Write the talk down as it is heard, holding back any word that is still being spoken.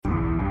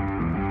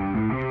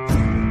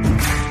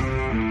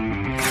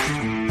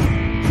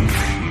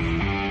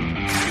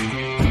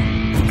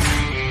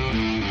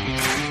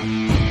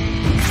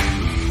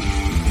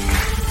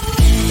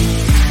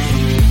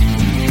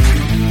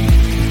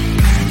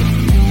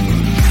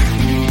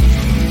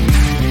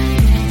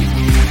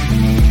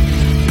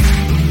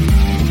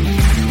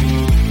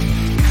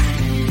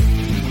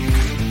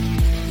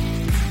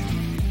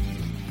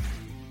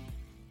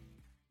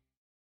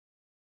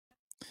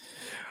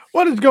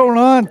What is going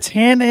on,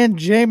 Tan and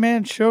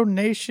J-Man Show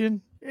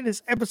Nation? It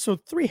is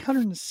episode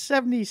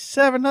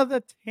 377 of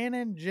the Tan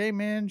and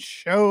J-Man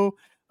Show.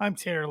 I'm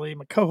Tanner Lee,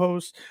 my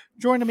co-host.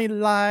 Joining me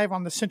live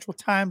on the Central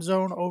Time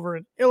Zone over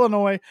in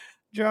Illinois,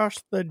 Josh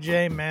the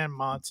J-Man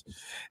Montz.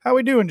 How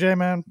we doing,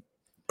 J-Man?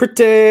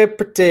 Pretty good.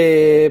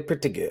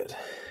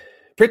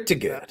 Pretty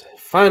good.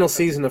 Final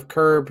season of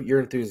Curb Your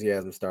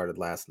Enthusiasm started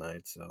last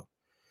night, so.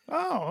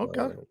 Oh,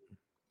 okay.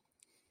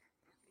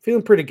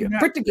 Feeling pretty good.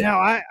 Pretty good. Now,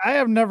 I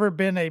have never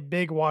been a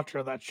big watcher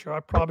of that show. I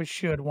probably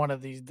should one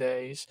of these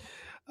days.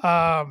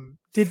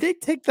 Did they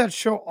take that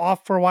show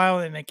off for a while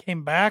and it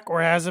came back,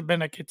 or has it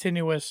been a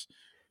continuous?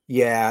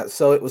 Yeah,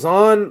 so it was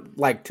on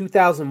like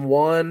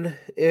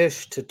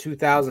 2001-ish to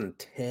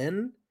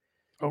 2010.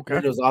 Okay.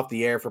 Then it was off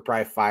the air for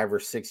probably 5 or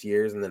 6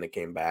 years, and then it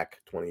came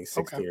back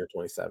 2016 or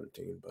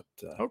 2017. But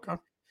Okay.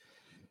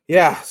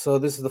 yeah, so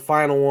this is the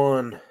final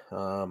one.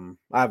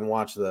 I haven't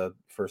watched the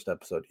first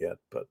episode yet,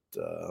 but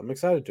I'm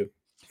excited to.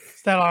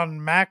 Is that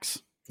on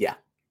Max? Yeah.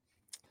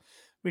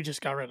 We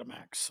just got rid of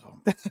Max,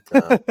 so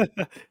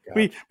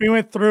we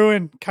went through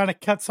and kind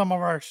of cut some of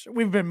our.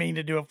 We've been meaning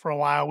to do it for a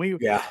while. We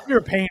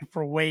were paying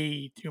for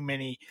way too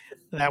many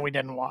that we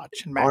didn't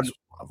watch. And Max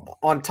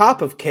on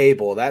top of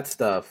cable, that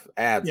stuff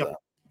adds up.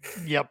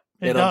 Yep,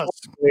 it does.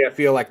 I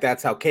feel like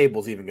that's how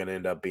cable's even going to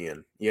end up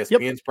being.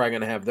 ESPN's probably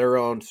going to have their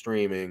own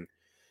streaming.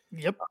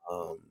 Yep.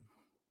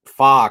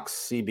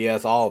 Fox,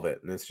 CBS, all of it,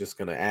 and it's just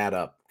going to add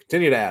up.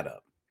 Continue to add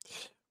up.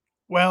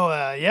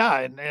 Well, yeah,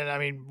 and I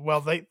mean,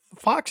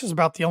 Fox is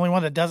about the only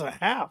one that doesn't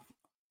have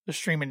the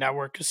streaming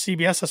network because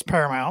CBS has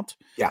Paramount,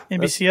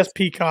 NBC has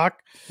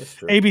Peacock,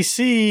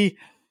 ABC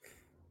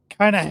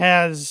kind of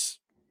has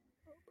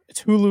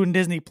it's Hulu and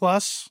Disney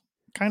Plus,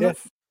 kind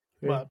of,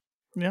 but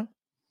yeah.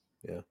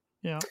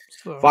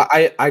 So.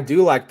 I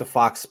do like the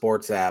Fox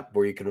Sports app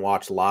where you can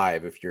watch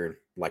live if you're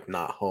like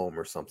not home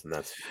or something.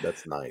 That's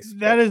nice.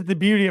 That is the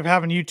beauty of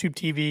having YouTube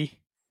TV.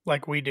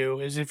 Like we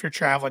do, is if you're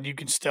traveling, you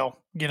can still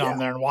get on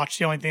there and watch.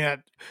 The only thing that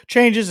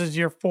changes is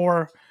your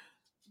 4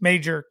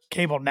 major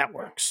cable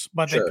networks,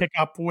 but they pick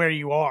up where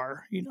you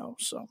are,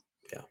 so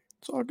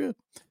it's all good.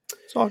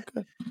 It's all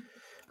good.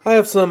 I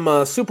have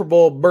some Super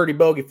Bowl birdie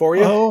bogey for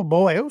you. Oh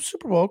boy. Oh,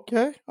 Super Bowl.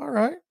 Okay. All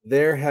right.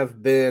 There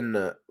have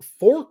been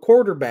 4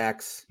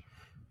 quarterbacks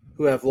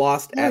who have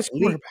lost always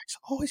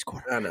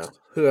quarterbacks. I know,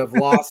 who have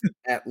lost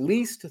at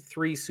least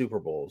 3 Super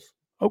Bowls.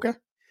 Okay.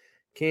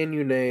 Can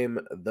you name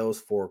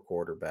those 4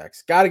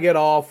 quarterbacks? Got to get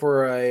all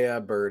for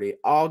a birdie.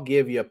 I'll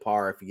give you a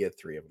par if you get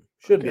 3 of them.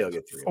 Should be able to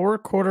get 3. 4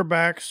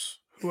 quarterbacks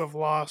who have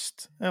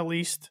lost at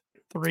least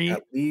 3.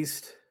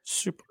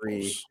 Super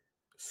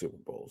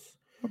Bowls.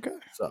 Okay.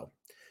 So,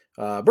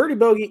 Birdie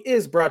Bogey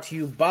is brought to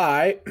you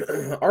by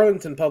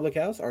Arlington Public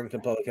House.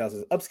 Arlington Public House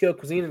is upscale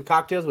cuisine and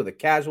cocktails with a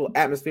casual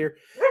atmosphere.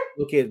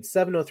 Located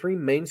 703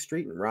 Main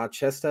Street in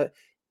Rochester,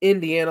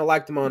 Indiana.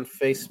 Like them on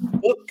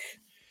Facebook.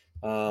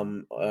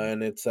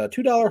 And it's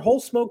 $2 whole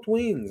smoked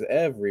wings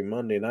every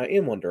Monday night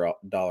and $1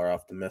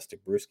 off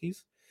domestic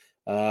brewskis.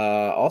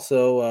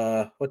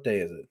 Also, what day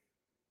is it?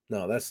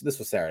 No, this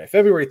was Saturday.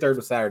 February 3rd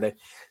was Saturday.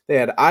 They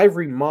had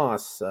Ivory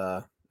Moss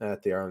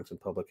at the Arlington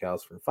Public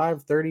House from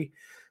 5:30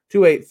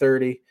 to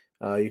 8:30.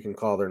 You can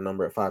call their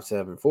number at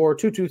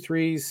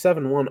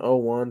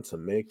 574-223-7101 to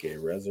make a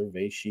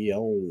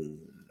reservation.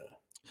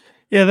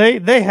 Yeah,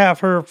 they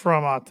have her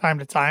from time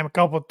to time, a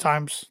couple of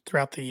times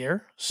throughout the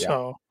year.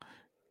 So.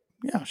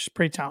 Yeah, she's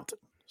pretty talented.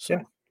 So.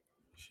 Yeah,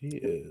 she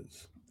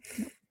is.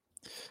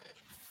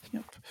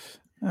 Yep.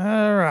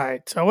 All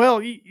right. So,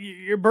 well,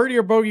 your birdie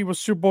or bogey was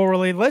Super Bowl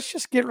related. Let's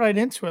just get right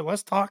into it.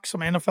 Let's talk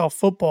some NFL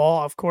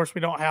football. Of course, we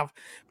don't have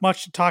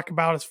much to talk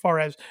about as far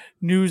as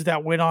news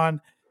that went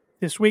on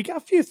this week. A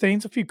few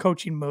things, a few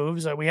coaching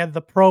moves. We had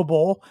the Pro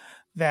Bowl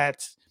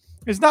that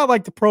is not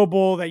like the Pro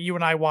Bowl that you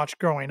and I watched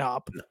growing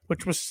up,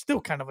 which was still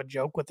kind of a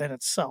joke within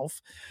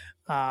itself.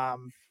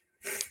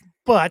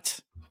 But...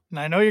 and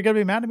I know you're going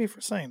to be mad at me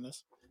for saying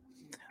this.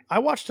 I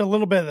watched a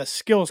little bit of the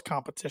skills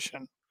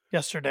competition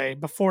yesterday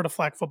before the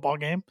flag football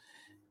game.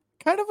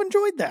 Kind of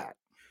enjoyed that.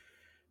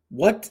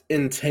 What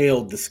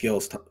entailed the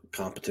skills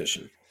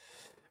competition?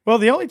 Well,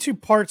 the only 2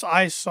 parts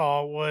I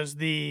saw was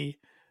the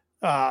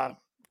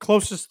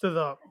closest to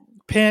the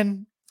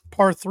pin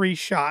par 3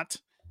 shot,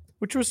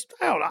 which was,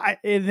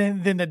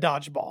 and then the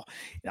dodgeball.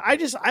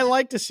 I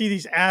like to see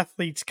these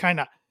athletes kind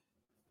of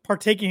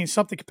partaking in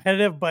something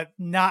competitive, but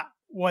not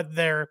what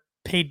they're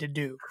paid to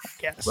do, I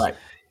guess, right?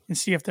 And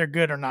see if they're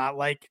good or not.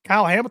 Like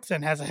Kyle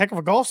Hamilton has a heck of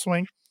a golf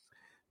swing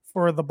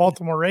for the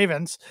Baltimore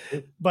Ravens,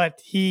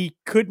 but he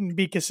couldn't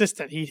be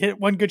consistent. He hit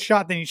one good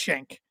shot, then he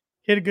shank.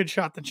 Hit a good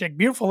shot, then shank.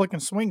 Beautiful looking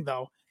swing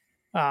though.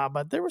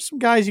 But there were some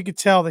guys you could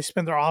tell they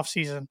spend their off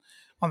season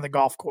on the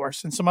golf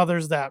course, and some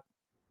others that,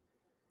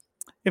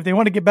 if they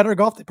want to get better at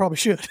golf, they probably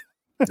should.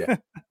 Yeah.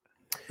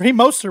 Raheem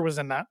Mostert was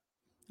in that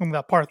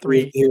par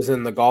 3. He was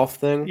in the golf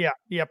thing. Yeah.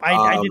 Yep.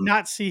 I did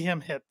not see him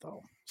hit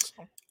though.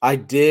 So. I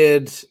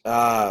did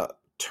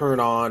turn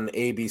on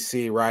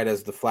ABC right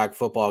as the flag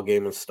football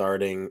game was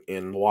starting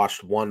and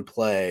watched one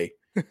play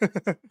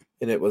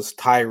and it was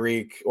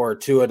Tyreek or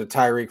Tua to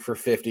Tyreek for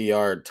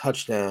 50-yard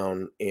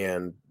touchdown,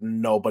 and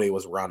nobody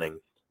was running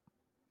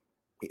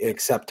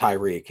except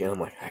Tyreek. And I'm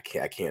like,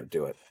 I can't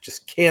do it.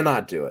 Just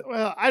cannot do it.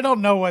 Well, I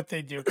don't know what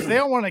they do because they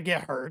don't want to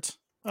get hurt.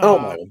 Oh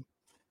my. I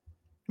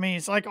mean,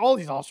 it's like all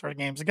these All-Star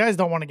games. The guys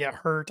don't want to get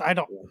hurt. I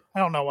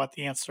don't know what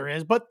the answer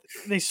is, but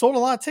they sold a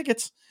lot of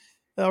tickets.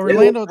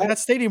 Orlando, that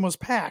stadium was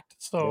packed.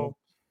 So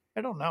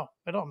I don't know.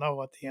 I don't know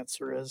what the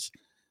answer is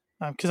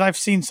because I've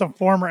seen some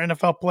former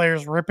NFL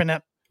players ripping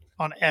it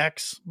on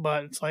X,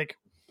 but it's like,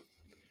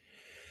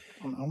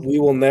 I don't know. We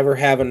will never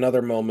have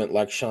another moment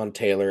like Sean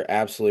Taylor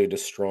absolutely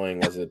destroying.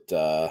 Was it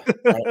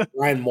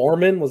Ryan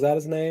Moorman? Was that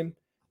his name?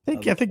 I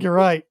think you're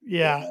right.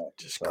 Yeah,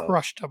 just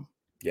crushed him.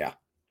 Yeah,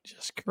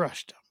 just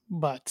crushed him.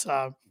 But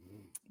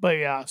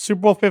yeah,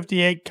 Super Bowl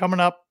 58 coming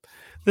up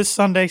this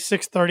Sunday,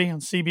 6:30 on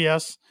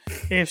CBS.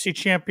 AFC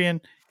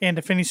champion and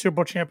defending Super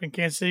Bowl champion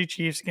Kansas City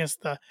Chiefs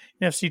against the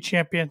NFC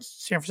champion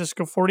San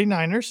Francisco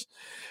 49ers.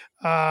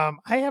 I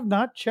have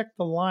not checked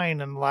the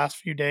line in the last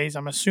few days.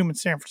 I'm assuming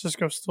San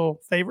Francisco is still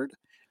favored.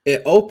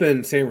 It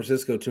opened San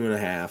Francisco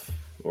 2.5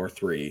 or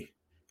 3.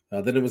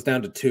 Then it was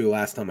down to 2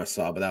 last time I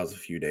saw, but that was a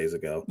few days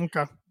ago.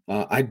 Okay.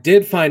 I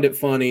did find it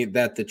funny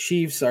that the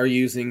Chiefs are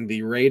using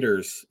the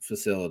Raiders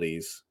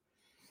facilities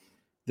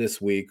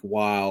this week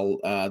while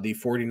the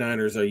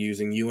 49ers are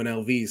using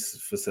UNLV's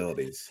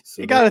facilities.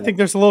 So you got to think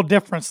there's a little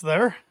difference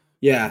there.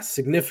 Yeah,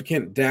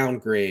 significant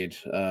downgrade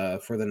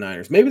for the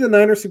Niners. Maybe the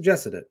Niners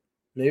suggested it.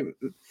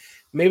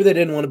 Maybe they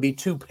didn't want to be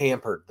too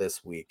pampered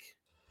this week.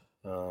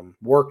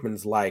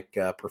 Workman's-like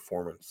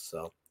performance,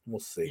 so we'll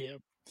see.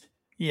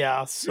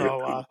 Yeah.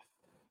 So,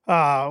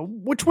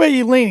 which way are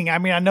you leaning? I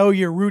mean, I know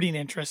your rooting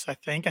interests. I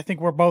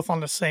think we're both on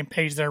the same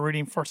page there,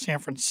 rooting for San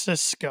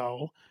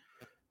Francisco.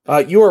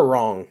 You are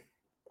wrong.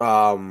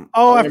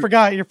 I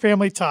forgot your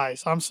family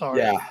ties. I'm sorry.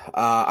 Yeah,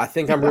 I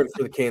think I'm rooting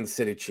for the Kansas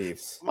City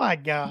Chiefs. My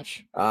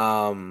gosh.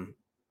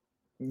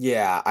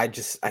 Yeah, I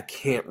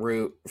can't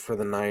root for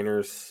the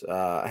Niners.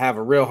 I have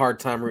a real hard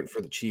time rooting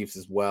for the Chiefs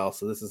as well.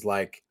 So this is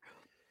like,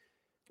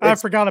 I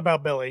forgot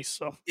about Billy.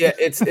 So yeah,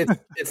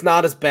 it's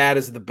not as bad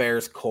as the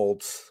Bears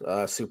Colts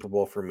Super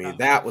Bowl for me.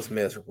 That was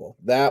miserable.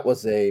 That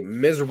was a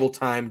miserable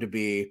time to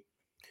be,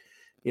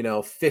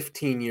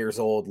 15 years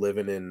old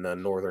living in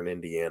northern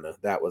Indiana.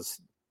 That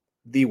was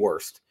the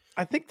worst.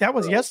 I think that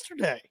was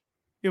yesterday.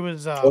 It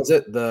was. Was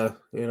it the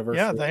anniversary?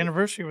 Yeah, the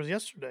anniversary was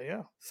yesterday.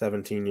 Yeah,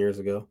 17 years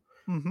ago.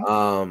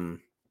 Mm-hmm.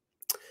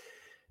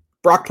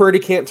 Brock Purdy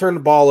can't turn the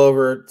ball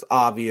over. It's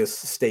obvious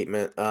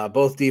statement.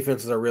 Both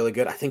defenses are really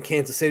good. I think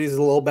Kansas City's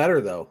a little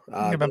better though.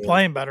 They've been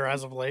playing better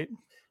as of late.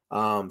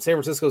 San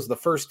Francisco is the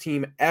first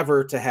team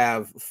ever to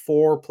have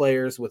 4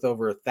 players with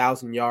over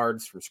 1,000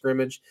 yards from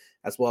scrimmage,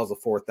 as well as a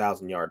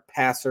 4,000-yard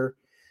passer.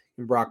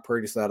 And Brock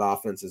Purdy, so that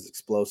offense is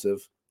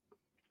explosive.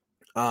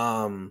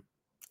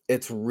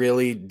 It's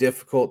really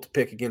difficult to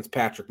pick against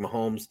Patrick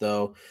Mahomes,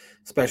 though,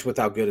 especially with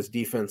how good his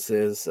defense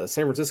is.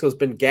 San Francisco's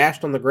been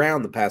gashed on the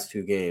ground the past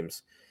 2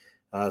 games,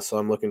 so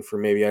I'm looking for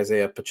maybe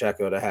Isaiah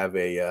Pacheco to have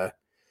a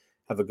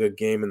good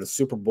game in the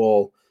Super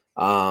Bowl.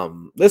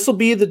 This will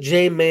be the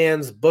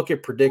J-Man's Book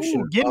It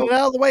prediction. Getting it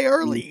out of the way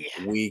early.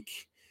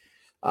 Week.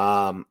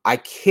 I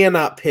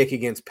cannot pick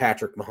against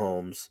Patrick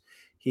Mahomes.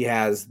 He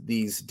has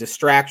these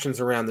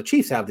distractions around. The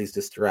Chiefs have these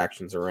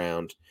distractions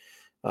around.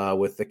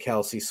 With the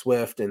Kelsey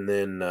Swift and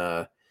then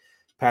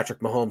Patrick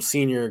Mahomes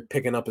Sr.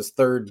 picking up his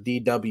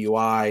 3rd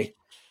DWI.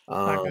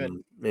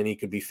 And he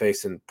could be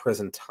facing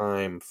prison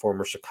time,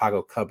 former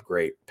Chicago Cub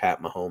great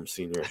Pat Mahomes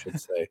Sr., I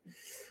should say.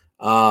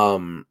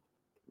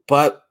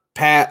 But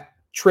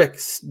Patrick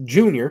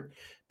Jr.,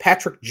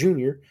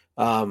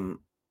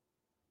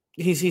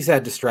 he's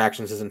had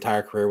distractions his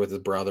entire career with his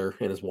brother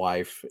and his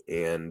wife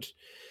and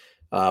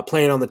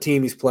playing on the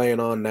team he's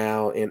playing on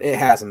now, and it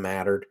hasn't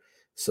mattered.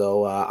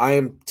 So I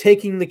am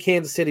taking the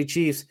Kansas City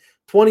Chiefs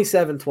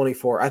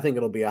 27-24. I think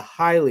it'll be a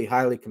highly,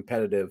 highly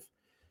competitive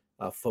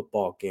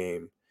football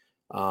game.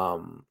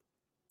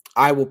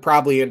 I will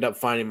probably end up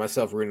finding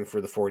myself rooting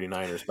for the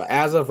 49ers. But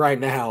as of right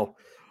now,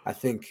 I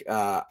think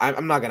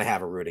I'm not going to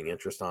have a rooting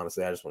interest,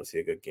 honestly. I just want to see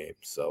a good game.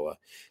 So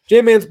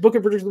J-Man's Book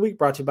and Prediction of the Week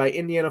brought to you by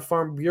Indiana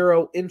Farm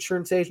Bureau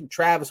Insurance Agent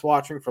Travis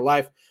Watching for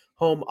Life.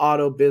 Home,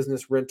 auto,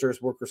 business,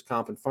 renters, workers'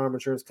 comp, and farm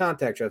insurance.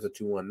 Contact Travis at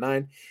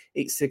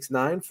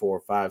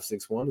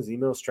 219-869-4561. His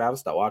email is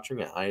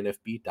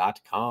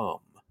travis.watching@infb.com.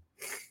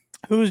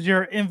 Who's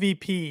your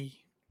MVP?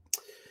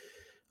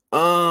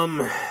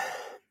 Man.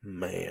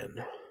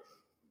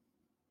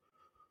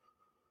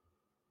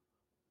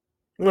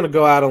 I'm going to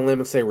go out on a limb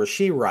and say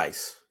Rashee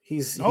Rice.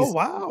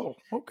 Wow.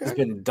 Okay. He's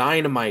been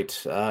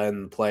dynamite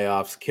in the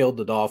playoffs, killed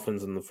the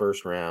Dolphins in the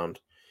first round.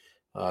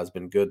 Has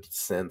been good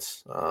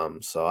since.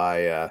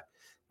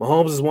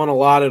 Mahomes has won a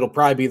lot. It'll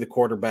probably be the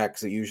quarterback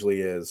because it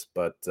usually is,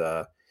 but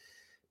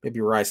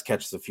maybe Rice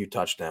catches a few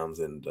touchdowns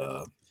and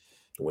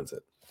wins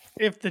it.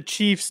 If the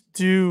Chiefs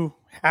do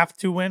have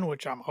to win,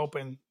 which I'm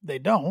hoping they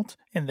don't,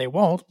 and they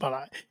won't.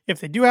 But if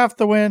they do have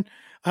to win,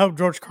 I hope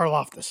George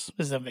Karlaftis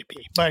is MVP.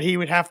 But he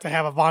would have to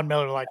have a Von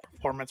Miller-like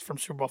performance from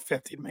Super Bowl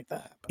 50 to make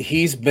that happen.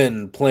 He's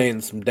been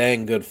playing some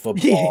dang good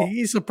football.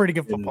 He's a pretty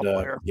good football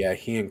player. Yeah,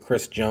 he and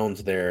Chris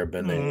Jones there have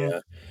been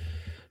a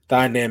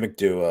dynamic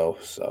duo.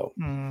 So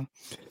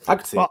I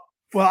could see it.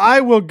 Well,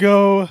 I will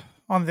go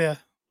on the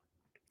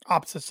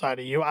opposite side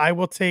of you. I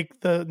will take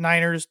the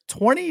Niners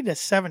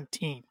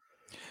 20-17.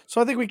 So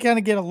I think we kind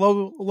of get a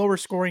lower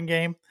scoring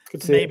game.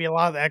 Maybe a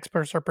lot of the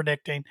experts are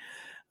predicting.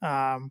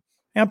 And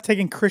I'm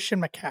taking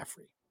Christian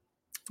McCaffrey.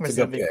 That's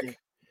a good pick.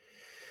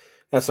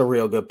 That's a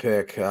real good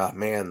pick.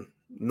 Man,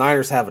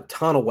 Niners have a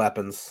ton of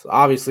weapons.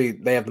 Obviously,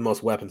 they have the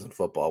most weapons in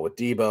football with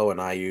Debo and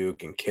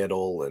Ayuk and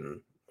Kittle and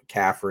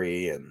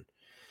McCaffrey and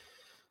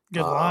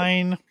good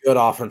line, good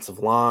offensive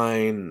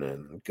line,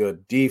 and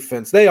good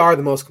defense. They are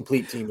the most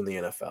complete team in the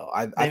NFL.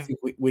 I think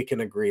we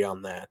can agree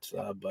on that.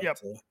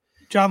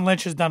 John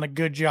Lynch has done a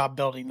good job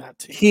building that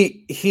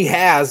team. He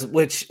has,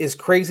 which is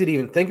crazy to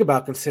even think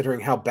about considering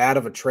how bad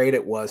of a trade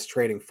it was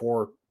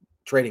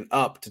trading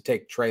up to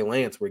take Trey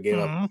Lance, where he gave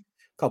up a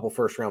couple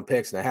first-round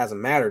picks, and it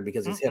hasn't mattered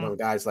because he's hit on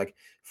guys like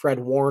Fred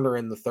Warner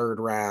in the third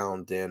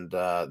round and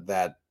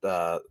that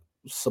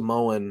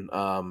Samoan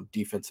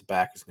defensive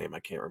back, his name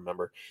I can't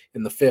remember,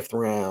 in the fifth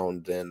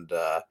round, and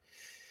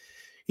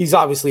he's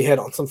obviously hit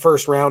on some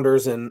first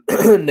rounders and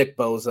Nick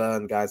Bosa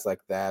and guys like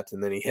that,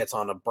 and then he hits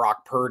on a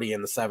Brock Purdy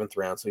in the seventh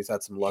round, so he's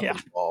had some luck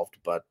involved.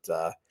 But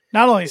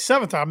not only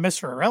seventh round,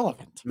 Mr.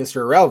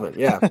 Irrelevant,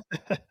 yeah.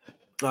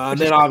 And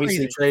then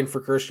obviously trading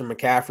for Christian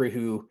McCaffrey,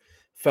 who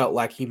felt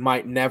like he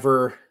might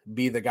never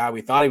be the guy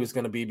we thought he was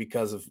going to be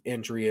because of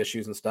injury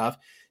issues and stuff.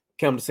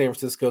 Come to San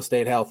Francisco,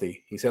 stayed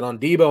healthy. He said on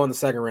Debo in the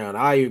second round.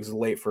 Ayuk's a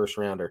late first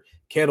rounder.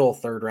 Kittle,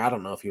 third round. I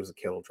don't know if he was a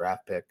Kittle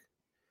draft pick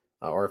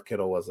or if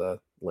Kittle was a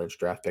Lynch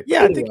draft pick.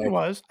 Yeah,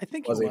 anyway, I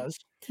think he was.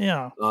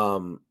 Yeah.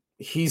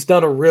 He's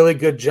done a really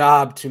good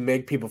job to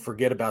make people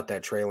forget about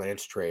that Trey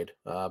Lance trade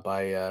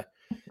by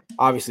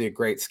obviously a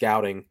great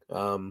scouting.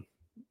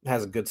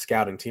 Has a good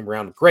scouting team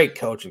around. Great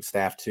coaching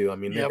staff, too. I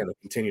mean, they're going to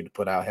continue to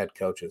put out head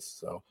coaches.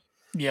 So,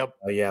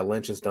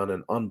 Lynch has done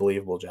an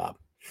unbelievable job.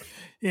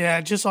 Yeah,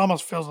 it just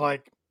almost feels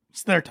like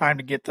it's their time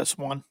to get this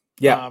one.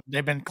 Yeah.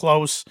 They've been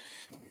close,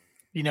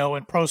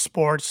 in pro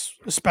sports,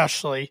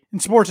 especially in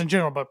sports in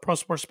general, but pro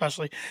sports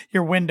especially,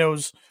 your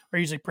windows are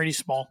usually pretty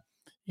small.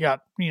 You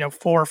got,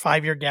 4 or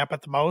 5 year gap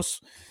at the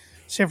most.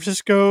 San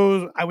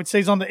Francisco, I would say,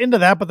 is on the end of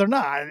that, but they're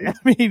not. I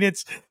mean,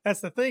 that's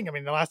the thing. I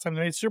mean, the last time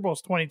they made Super Bowl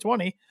was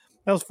 2020.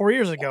 That was 4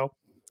 years ago.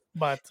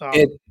 But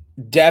it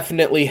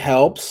definitely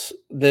helps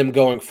them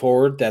going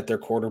forward that their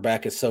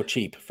quarterback is so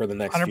cheap for the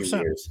next few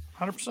years.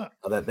 100%.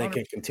 That they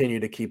can continue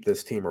to keep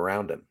this team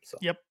around him. So.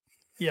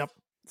 Yep.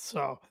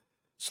 So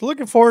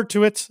looking forward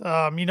to it.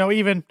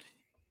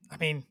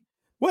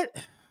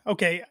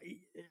 Okay,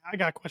 I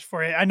got a question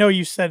for you. I know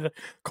you said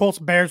Colts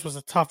Bears was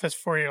the toughest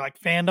for your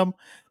fandom,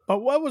 but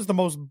what was the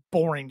most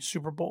boring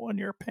Super Bowl in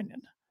your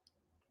opinion?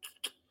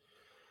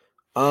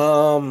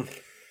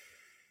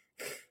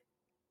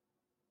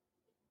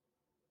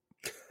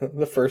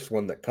 The first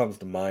one that comes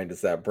to mind is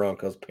that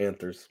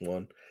Broncos-Panthers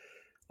one.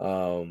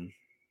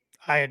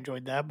 I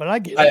enjoyed that, but I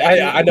get it.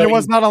 I know there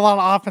was not a lot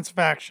of offensive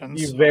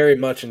actions. You very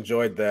much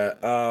enjoyed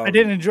that. I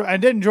did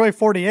enjoy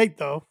 48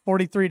 though,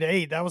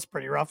 43-8. That was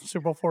pretty rough.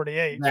 Super Bowl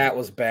 48. That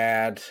was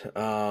bad.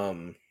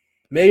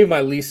 Maybe my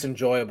least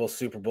enjoyable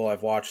Super Bowl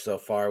I've watched so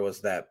far was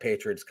that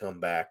Patriots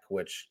comeback,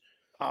 which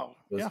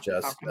was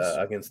just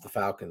against the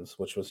Falcons,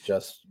 which was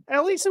just.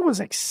 At least it was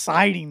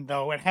exciting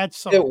though. It had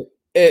some.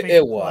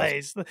 It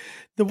was.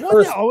 The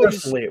one that always,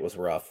 personally, it was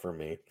rough for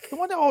me. The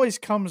one that always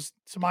comes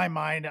to my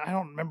mind, I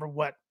don't remember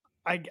what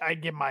I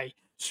get my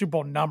Super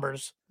Bowl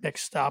numbers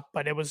mixed up,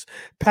 but it was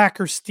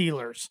Packers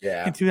Steelers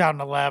in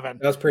 2011.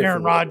 That was pretty.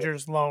 Aaron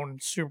Rodgers' lone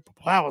Super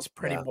Bowl. That was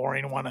pretty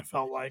boring one. I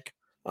felt like.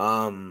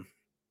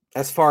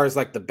 As far as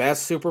the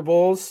best Super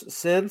Bowls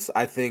since,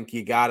 I think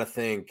you got to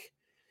think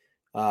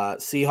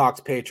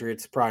Seahawks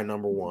Patriots probably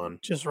number one.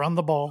 Just run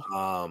the ball.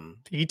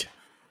 Eat.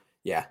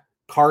 Yeah.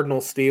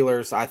 Cardinals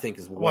Steelers, I think,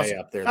 is way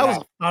up there. That was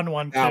a fun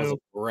one, too. That was a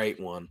great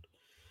one.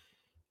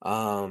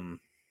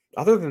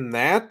 Other than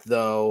that,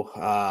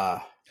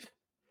 though,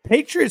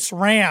 Patriots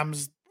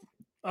Rams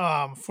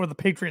for the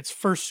Patriots'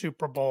 first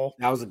Super Bowl.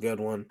 That was a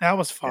good one. That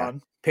was fun. Yeah.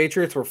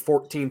 Patriots were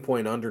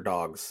 14-point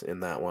underdogs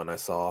in that one I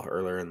saw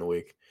earlier in the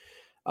week.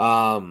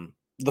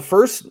 The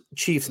first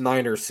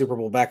Chiefs-Niners Super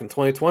Bowl back in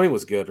 2020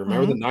 was good.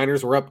 Remember, the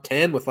Niners were up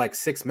 10 with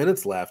 6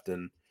 minutes left,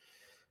 and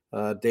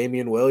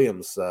Damian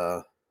Williams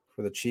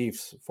for the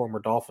Chiefs, former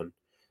Dolphin,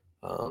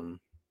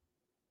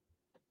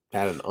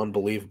 had an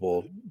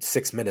unbelievable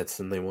 6 minutes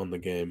and they won the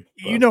game.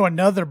 But,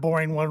 another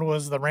boring one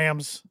was the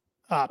Rams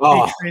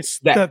Patriots,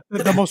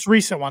 the most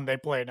recent one they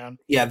played on.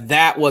 Yeah,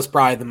 that was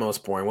probably the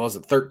most boring. What was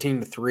it,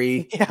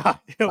 13-3? Yeah,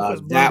 it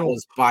was that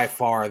was by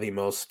far the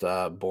most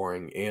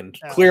boring and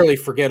clearly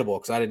forgettable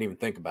because I didn't even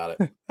think about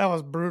it. That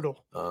was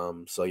brutal.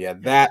 So yeah,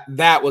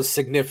 that was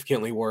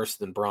significantly worse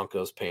than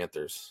Broncos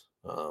Panthers,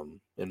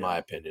 in my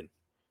opinion.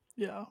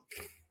 Yeah.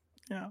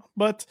 Yeah.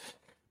 But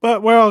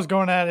where I was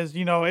going at is,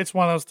 it's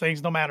one of those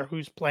things, no matter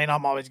who's playing,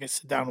 I'm always going to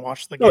sit down and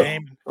watch the Oh yeah.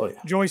 game and Oh yeah.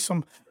 enjoy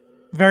some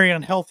very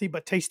unhealthy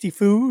but tasty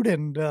food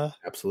and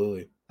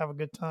Absolutely. have a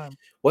good time.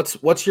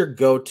 What's your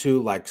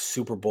go-to like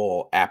Super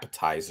Bowl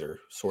appetizer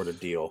sort of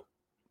deal?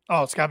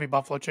 Oh, it's got to be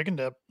buffalo chicken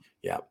dip.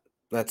 Yeah.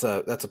 That's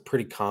a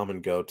pretty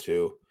common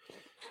go-to.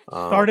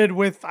 Um, Started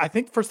with, I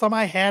think, first time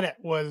I had it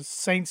was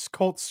Saints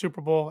Colts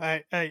Super Bowl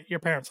at your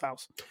parents'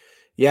 house.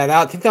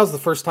 yeah, I think that was the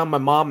first time my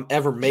mom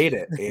ever made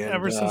it, and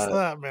Ever since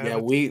that, yeah,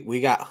 man, it's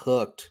we got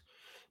hooked.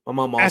 My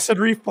mom also. acid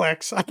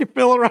reflex. I can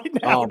feel it right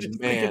now Oh just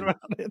thinking man,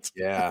 about it.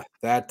 yeah,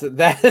 that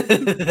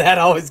that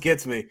always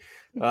gets me.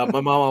 My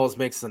mom always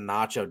makes the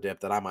nacho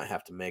dip that I might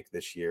have to make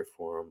this year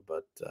for him,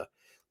 but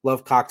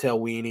love cocktail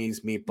weenies,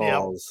 Yep.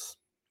 meatballs,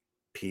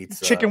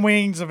 pizza, Chicken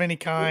wings of any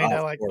kind. I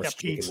of like course,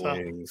 chicken pizza.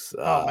 wings,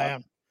 Oh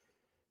man.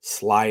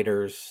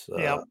 sliders.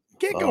 Yep.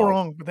 Can't go Oh,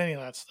 wrong with any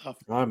of that stuff.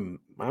 I'm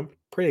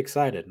pretty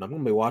excited, and I'm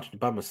gonna be watching it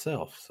by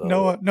myself.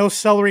 So No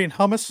celery and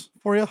hummus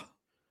for you.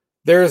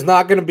 there is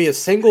not going to be a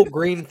single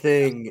green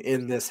thing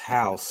in this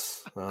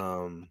house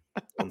on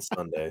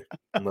Sunday,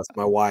 unless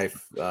my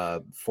wife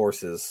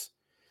forces.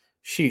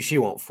 She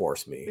won't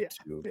force me Yeah.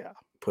 to Yeah.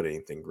 put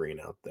anything green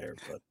out there,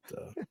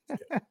 but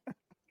yeah.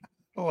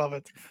 I love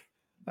it.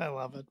 I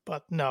love it.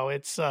 But no,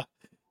 it's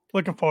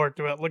looking forward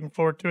to it. Looking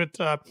forward to it.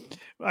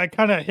 I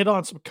kind of hit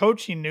on some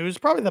coaching news.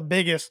 Probably the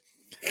biggest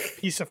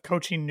piece of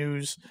coaching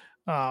news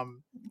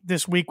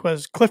this week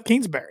was Cliff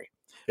Kingsbury.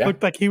 Yeah.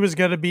 Looked like he was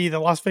going to be the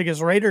Las Vegas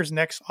Raiders'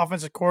 next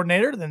offensive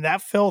coordinator. Then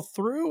that fell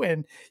through,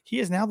 and he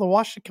is now the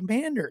Washington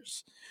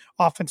Commanders'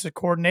 offensive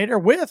coordinator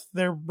with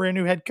their brand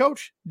new head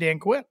coach, Dan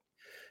Quinn.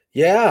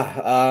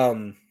 Yeah,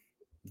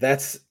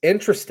 that's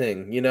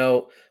interesting.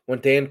 When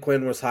Dan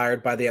Quinn was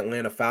hired by the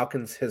Atlanta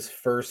Falcons, his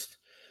first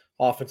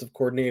offensive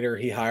coordinator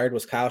he hired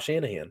was Kyle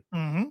Shanahan.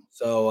 Mm-hmm.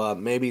 So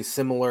maybe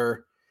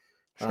similar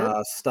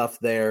Sure. stuff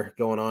there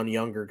going on.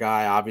 Younger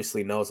guy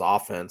obviously knows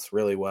offense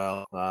really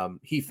well.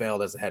 He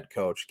failed as a head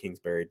coach.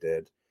 Kingsbury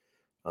did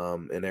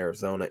in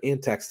Arizona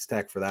and Texas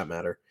Tech for that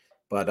matter.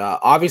 But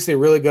obviously a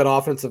really good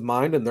offensive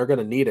mind, and they're going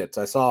to need it.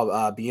 I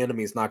saw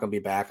Bieniemy's not going to be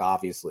back,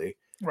 obviously,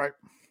 Right.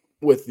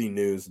 with the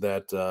news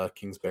that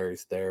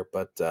Kingsbury's there.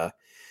 But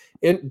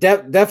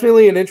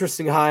definitely an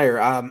interesting hire.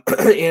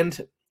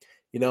 And,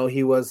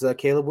 he was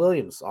Caleb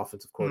Williams'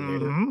 offensive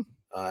coordinator Mm-hmm.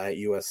 at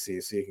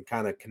USC. So you can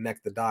kind of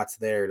connect the dots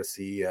there to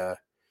see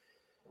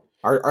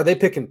are they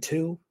picking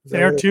two? Is that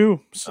There what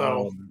too.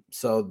 So,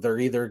 so they're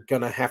either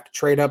gonna have to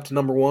trade up to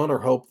number one or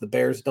hope the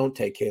Bears don't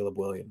take Caleb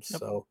Williams. yep.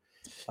 So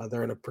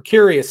they're in a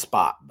precarious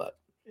spot, but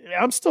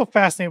Yeah, I'm still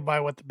fascinated by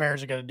what the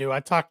Bears are going to do. I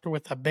talked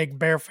with a big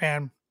Bear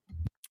fan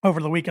over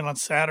the weekend on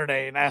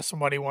Saturday and asked him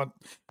what he want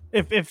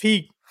if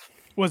he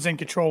was in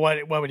control.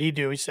 What would he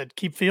do? He said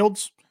keep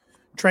Fields,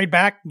 trade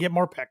back, get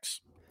more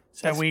picks.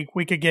 Said that's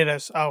we could get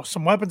us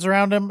some weapons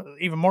around him,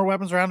 even more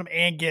weapons around him,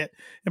 and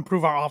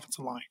improve our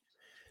offensive line.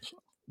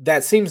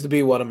 that seems to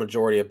be what a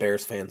majority of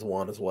Bears fans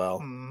want as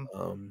well.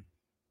 Mm,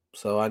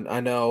 So I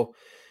know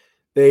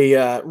they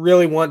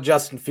really want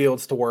Justin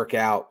Fields to work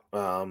out,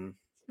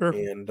 sure.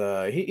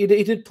 and he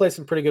did play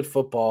some pretty good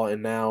football,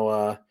 and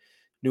now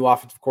new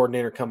offensive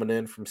coordinator coming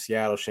in from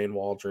Seattle, Shane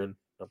Waldron,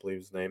 I believe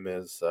his name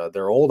is.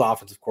 Their old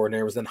offensive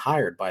coordinator was then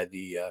hired by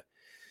the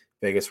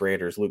Vegas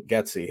Raiders, Luke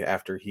Getsy,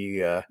 after he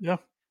Yeah.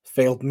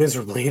 failed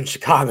miserably in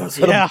Chicago.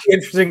 So it'll Yeah. be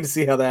interesting to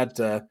see how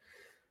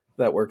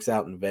that works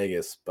out in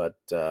Vegas. But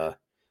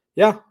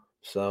yeah.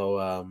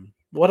 So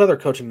what other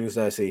coaching news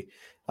did I see?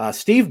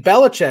 Steve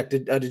Belichick.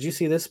 Did you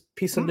see this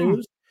piece of Mm.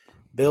 news?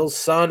 Bill's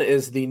son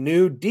is the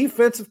new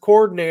defensive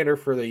coordinator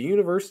for the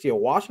University of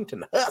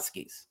Washington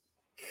Huskies.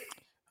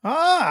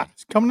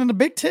 It's coming in the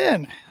Big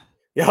Ten.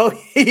 Yeah,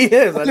 he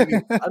is. I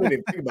didn't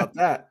even think about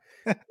that.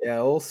 Yeah,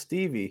 old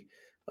Stevie.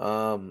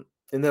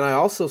 And then I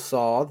also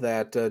saw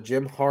that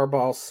Jim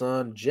Harbaugh's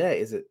son, Jay,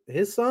 is it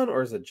his son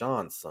or is it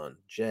John's son,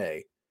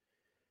 Jay?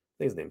 I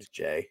think his name's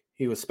Jay.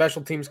 He was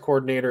special teams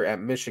coordinator at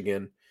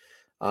Michigan.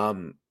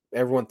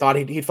 Everyone thought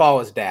he'd follow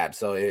his dad,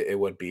 so it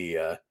would be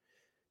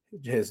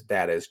his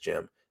dad is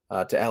Jim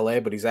to LA,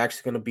 but he's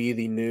actually going to be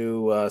the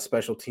new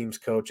special teams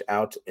coach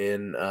out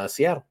in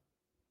Seattle.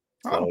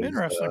 Oh, So he's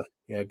interesting.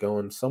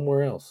 going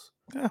somewhere else,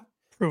 Yeah,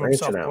 prove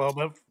branching himself a out.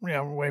 little bit,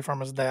 away from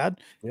his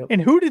dad. Yep.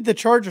 And who did the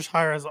Chargers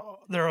hire as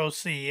their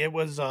OC? It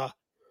was uh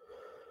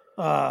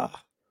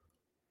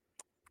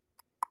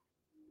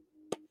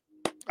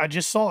I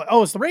just saw it.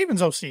 Oh, it's the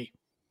Ravens OC.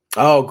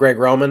 Oh, Greg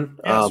Roman.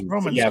 Yes,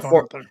 Roman's Yeah, going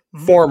out there.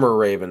 Mhm. former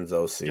Ravens Yep.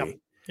 OC.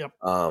 Yep.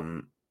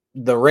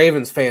 The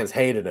Ravens fans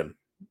hated him.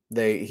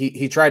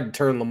 He tried to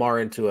turn Lamar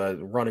into a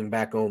running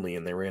back only,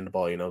 and they ran the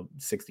ball,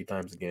 60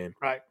 times a game.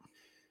 Right.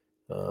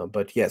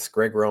 But yes,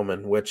 Greg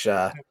Roman, which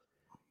I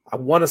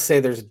want to say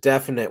there's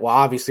definite. Well,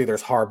 obviously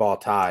there's Harbaugh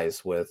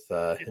ties with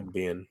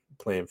him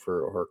playing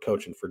for or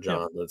coaching for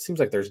John. Yep. But it seems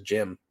like there's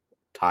Jim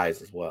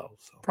ties as well.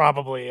 So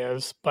Probably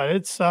is, but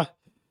it's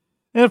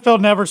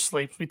NFL never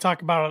sleeps. We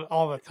talk about it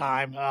all the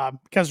time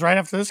because right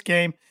after this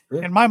game,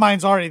 Yeah. and my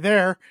mind's already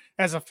there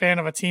as a fan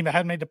of a team that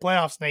hadn't made the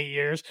playoffs in 8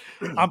 years.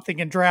 I'm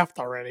thinking draft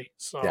already.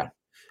 So, Yeah.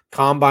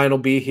 Combine will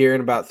be here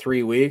in about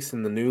 3 weeks,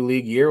 and the new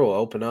league year will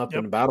open up in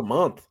yep. about a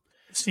month.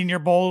 Senior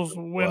Bowls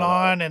went Uh,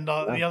 on, and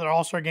yeah. the other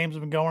All Star games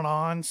have been going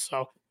on.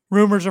 So,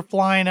 rumors are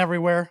flying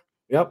everywhere.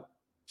 Yep.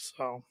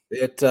 So,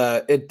 It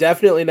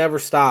definitely never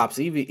stops.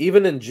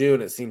 Even in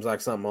June, it seems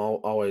like something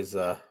always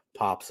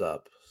pops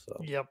up. So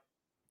yep.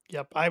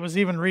 Yep. I was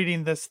even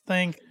reading this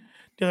thing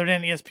the other day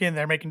on ESPN.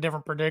 They're making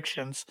different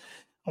predictions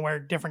on where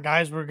different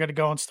guys were going to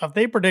go and stuff.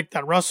 They predict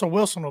that Russell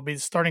Wilson will be the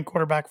starting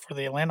quarterback for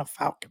the Atlanta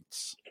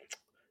Falcons.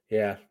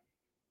 yeah,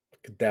 I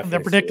could And they're definitely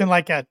see predicting it.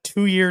 like a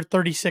 2-year,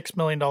 $36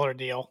 million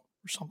deal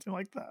or something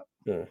like that.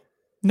 Yeah.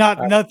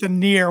 Not nothing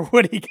near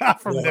what he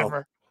got from No,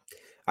 Denver.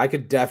 I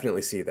could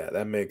definitely see that. That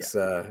Yeah. makes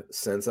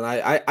sense. And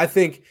I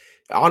think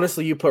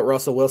honestly, you put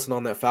Russell Wilson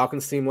on that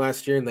Falcons team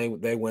last year, and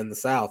they win the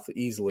South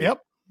easily.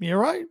 Yep. You're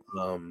right.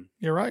 Um.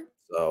 You're right.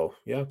 So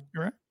yeah,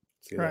 You're right.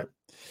 see You're that.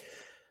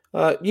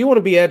 right. You want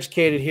to be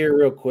educated here,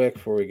 real quick,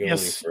 before we go any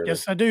Yes. further.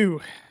 Yes, I do.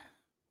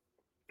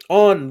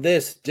 On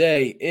this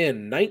day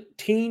in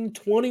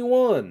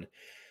 1921,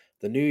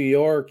 the New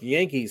York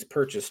Yankees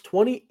purchased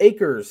 20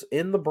 acres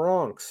in the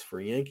Bronx for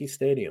Yankee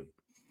Stadium.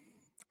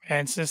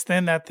 And since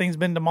then, that thing's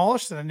been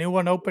demolished and a new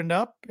one opened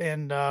up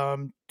in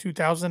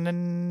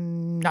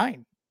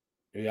 2009.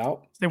 Yeah.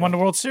 They won the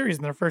World Series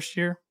in their first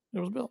year it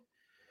was built.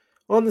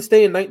 On this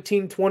day in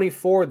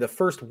 1924, the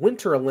first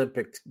Winter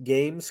Olympic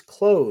Games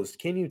closed.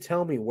 Can you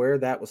tell me where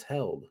that was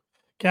held?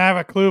 Can I have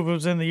a clue if it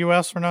was in the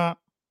U.S. or not?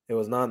 It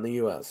was not in the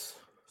U.S.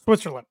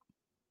 Switzerland.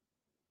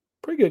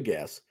 Pretty good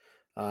guess.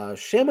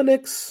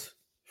 Chamonix,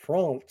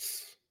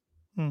 France.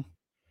 Hmm.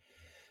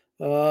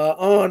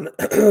 On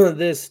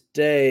this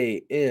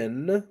day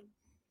in,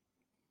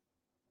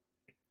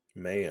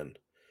 man,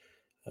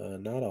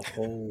 not a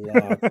whole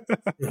lot.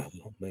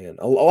 Oh, man,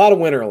 a lot of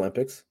Winter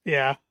Olympics.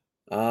 Yeah.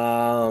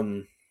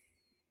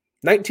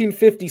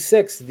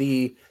 1956,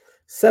 the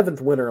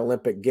 7th Winter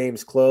Olympic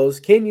Games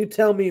closed. Can you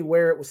tell me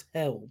where it was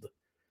held?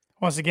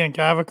 Once again,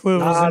 can I have a clue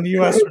if it was Not, in the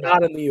U.S. or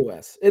not in the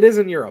U.S. It is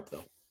in Europe,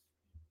 though.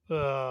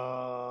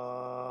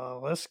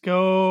 Let's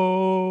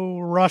go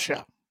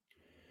Russia.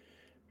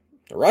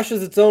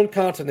 Russia's its own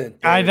continent.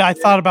 I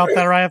thought about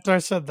that right after I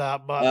said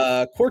that,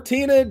 but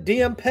Cortina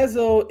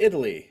d'Ampezzo,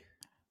 Italy.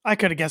 I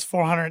could have guessed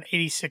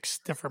 486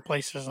 different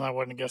places, and I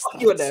wouldn't have guessed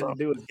All you would that. have So, to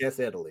do is guess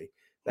Italy.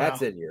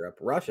 That's in Europe.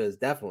 Russia is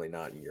definitely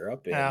not in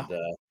Europe. yeah. And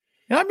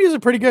And I'm using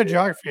pretty good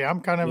geography.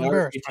 I'm kind of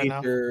embarrassed geography right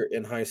now. teacher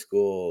in high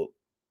school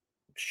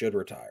should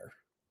retire.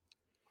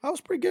 I was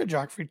pretty good at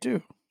geography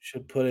too.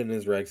 Should put in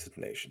his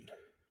resignation.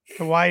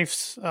 The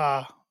wife's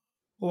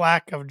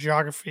lack of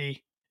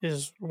geography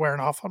is wearing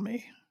off on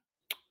me.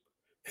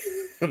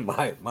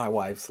 my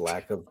wife's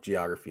lack of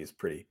geography is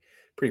pretty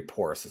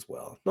porous as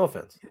well. No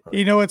offense.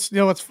 You know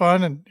what's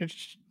fun, and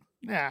it's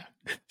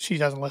she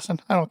doesn't listen.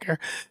 I don't care.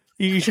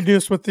 You should do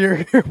this with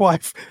your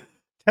wife.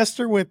 Test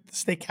her with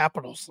state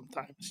capitals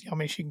sometimes. See how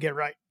many she can get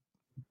right.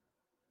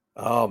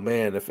 Oh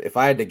man, if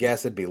I had to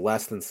guess, it'd be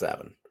less than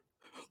 7.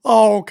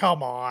 Oh,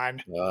 come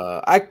on.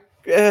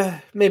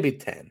 Maybe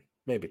 10.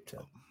 Maybe 10.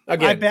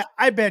 Again,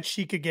 I bet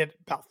she could get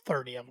about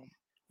 30 of them.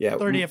 Yeah,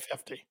 30 or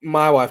 50.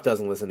 My wife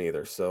doesn't listen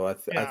either, so I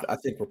Yeah.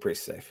 think we're pretty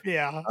safe.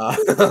 Yeah.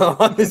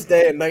 On this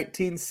day in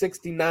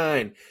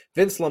 1969,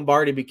 Vince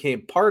Lombardi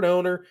became part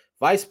owner,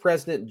 vice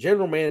president,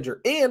 general manager,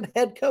 and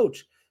head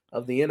coach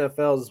of the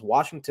NFL's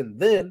Washington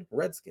then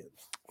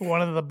Redskins.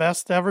 One of the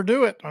best to ever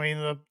do it. I mean,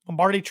 the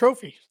Lombardi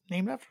Trophy,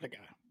 named after the guy.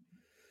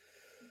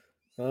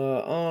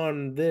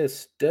 On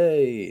this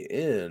day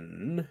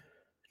in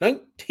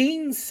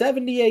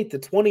 1978, the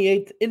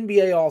 28th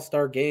NBA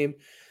All-Star Game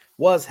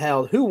was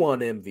held. Who won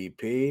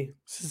MVP?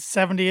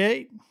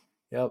 78?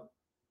 Yep.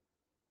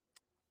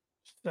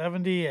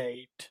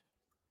 78.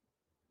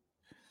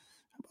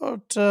 How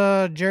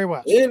about Jerry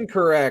West?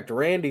 Incorrect.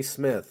 Randy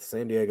Smith,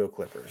 San Diego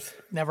Clippers.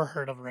 Never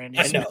heard of Randy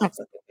I know. Smith.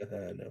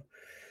 I know.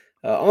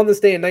 On this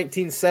day in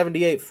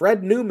 1978,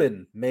 Fred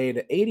Newman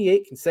made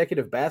 88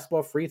 consecutive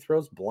basketball free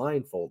throws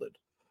blindfolded.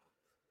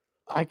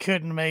 I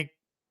couldn't make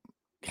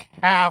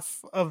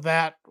half of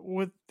that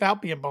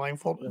without being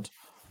blindfolded.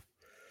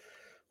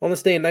 On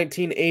this day in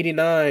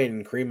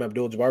 1989, Kareem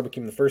Abdul-Jabbar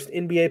became the first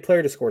NBA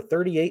player to score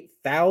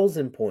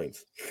 38,000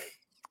 points.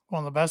 One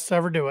of the best to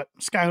ever do it.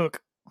 Skyhook.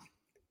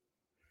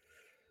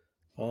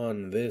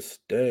 On this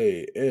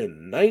day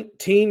in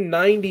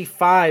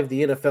 1995,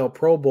 the NFL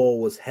Pro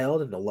Bowl was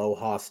held in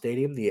Aloha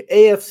Stadium. The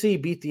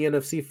AFC beat the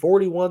NFC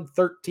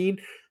 41-13.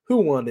 Who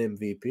won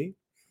MVP?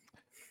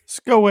 Let's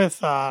go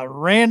with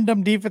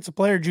random defensive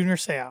player, Junior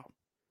Seau.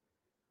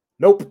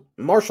 Nope.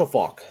 Marshall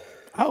Faulk.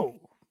 Oh.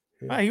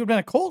 Yeah. He would have been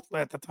a Colt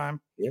at the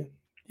time. Yeah.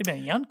 He'd been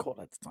a young Colt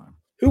at the time.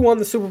 Who won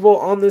the Super Bowl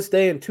on this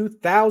day in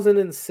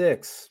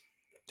 2006?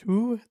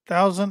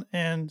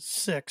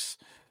 2006.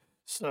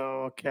 So,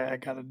 okay, I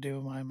got to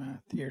do my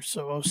math here.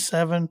 So,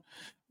 07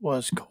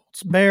 was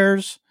Colts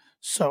Bears.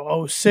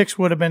 So, 06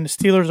 would have been the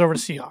Steelers over the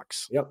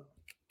Seahawks. Yep.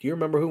 Do you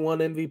remember who won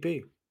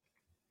MVP?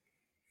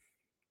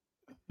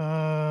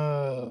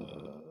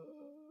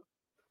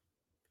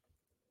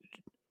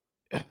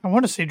 I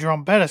want to say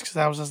Jerome Bettis because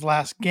that was his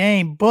last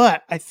game,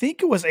 but I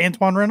think it was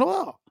Antoine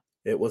Randall.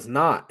 It was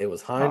not. It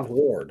was Hines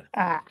Ward.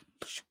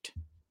 Shoot.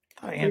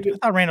 I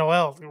thought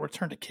Randall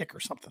returned a kick or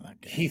something that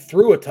game. He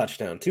threw a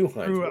touchdown to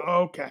Hines Ward.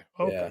 Okay.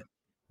 Yeah.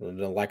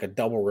 Like a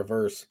double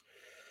reverse.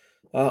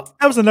 That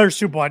was another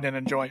Super Bowl I didn't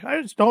enjoy.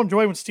 I just don't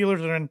enjoy when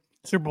Steelers are in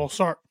Super Bowl.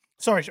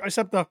 Sorry,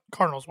 except the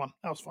Cardinals one.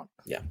 That was fun.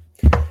 Yeah.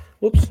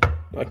 Whoops.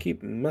 I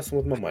keep messing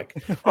with my mic.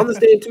 On this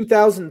day in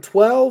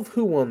 2012,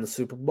 who won the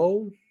Super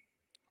Bowl?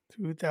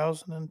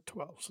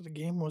 2012. So the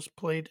game was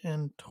played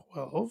in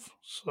 12.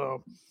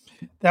 So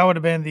that would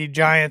have been the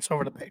Giants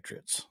over the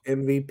Patriots.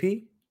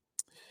 MVP?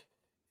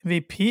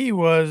 MVP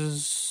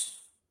was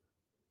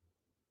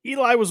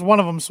Eli was one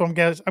of them, so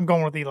I'm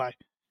going with Eli.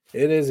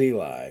 It is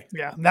Eli.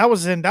 Yeah, that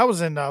was in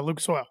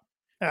Lucas Oil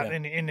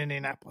in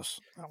Indianapolis.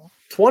 That one.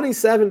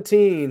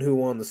 2017, who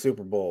won the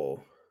Super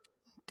Bowl?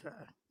 Okay,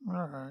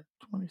 all right,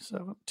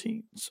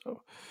 2017.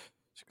 So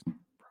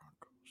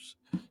Broncos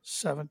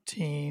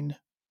 17.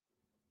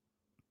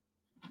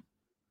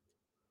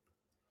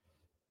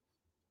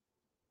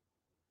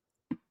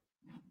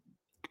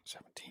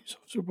 So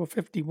Super Bowl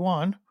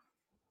 51.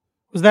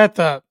 Was that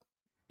the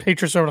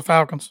Patriots over the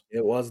Falcons?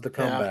 It was the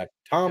comeback.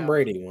 Yeah. Tom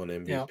Brady won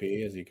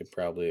MVP, as you could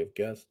probably have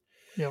guessed.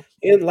 Yep.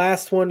 And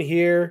last one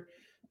here,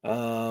 it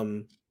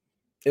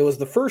was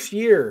the first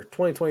year,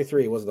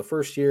 2023 was the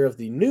first year of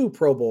the new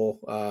Pro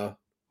Bowl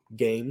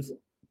games,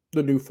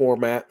 the new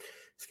format,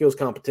 skills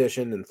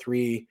competition, and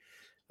 3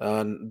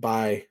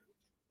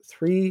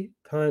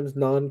 times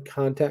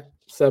non-contact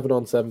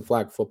 7-on-7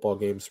 flag football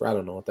games. I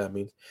don't know what that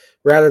means,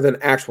 rather than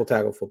actual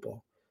tackle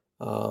football.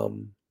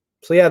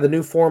 So yeah, the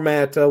new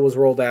format was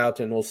rolled out,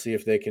 and we'll see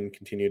if they can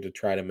continue to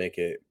try to make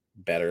it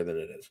better than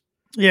it is.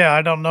 Yeah,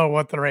 I don't know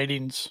what the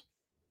ratings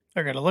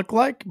are going to look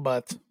like,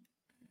 but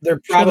they're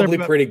probably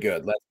pretty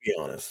good. Let's be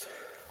honest.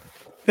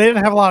 They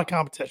didn't have a lot of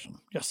competition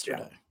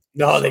yesterday. Yeah.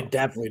 No, they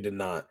definitely did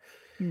not.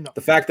 No.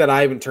 The fact that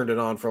I even turned it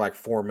on for like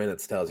 4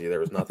 minutes tells you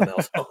there was nothing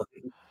else on.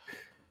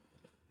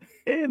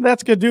 And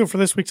that's going to do it for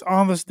this week's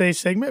On This Day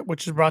segment,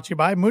 which is brought to you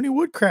by Mooney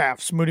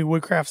Woodcrafts. Mooney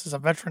Woodcrafts is a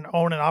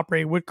veteran-owned and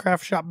operated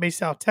woodcraft shop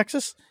based out of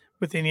Texas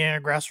with Indiana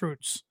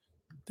grassroots.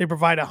 They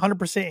provide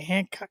 100%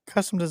 hand-cut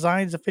custom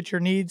designs that fit your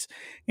needs,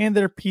 and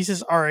their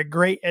pieces are a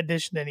great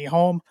addition to any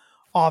home,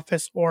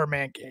 office, or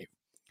man cave.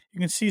 You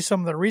can see some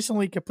of the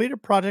recently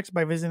completed projects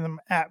by visiting them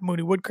at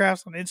Mooney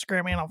Woodcrafts on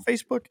Instagram and on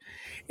Facebook.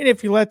 And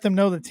if you let them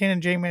know the Tan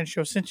and J-Man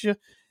Show sent you,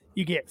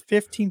 you get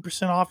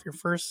 15% off your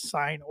first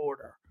sign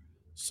order.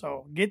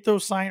 So get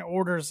those sign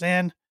orders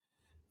in.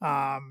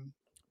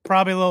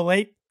 Probably a little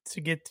late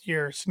to get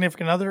your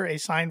significant other a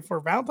sign for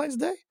Valentine's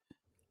Day.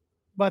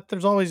 But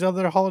there's always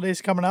other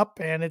holidays coming up,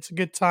 and it's a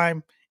good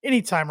time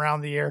anytime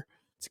around the year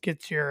to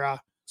get your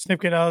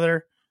significant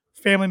other,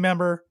 family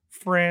member,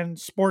 friend,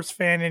 sports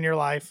fan in your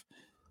life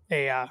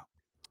a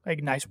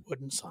nice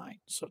wooden sign.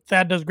 So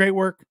Thad does great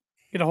work.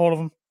 Get a hold of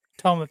him.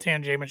 Tell him the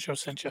Tan Jamin Show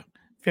sent you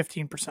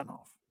 15%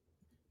 off.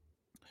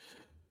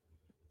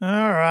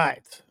 All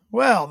right.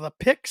 Well, the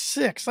pick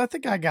six. I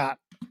think I got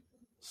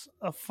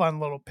a fun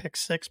little pick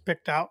six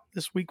picked out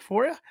this week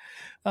for you.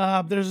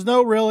 There's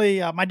no really,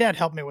 my dad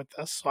helped me with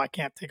this, so I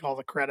can't take all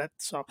the credit.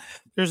 So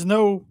there's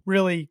no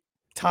really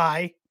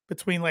tie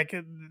between, like,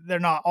 they're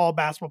not all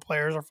basketball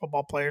players or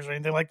football players or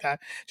anything like that.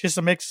 Just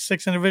a mix of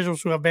 6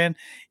 individuals who have been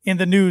in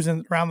the news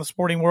and around the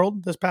sporting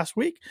world this past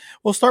week.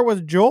 We'll start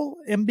with Joel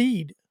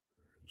Embiid.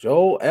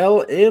 Joel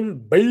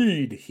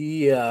Embiid.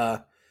 He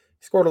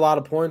scored a lot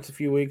of points a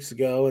few weeks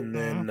ago and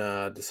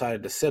then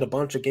decided to sit a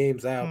bunch of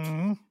games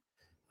out.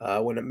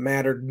 When it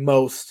mattered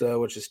most,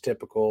 which is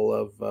typical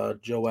of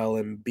Joel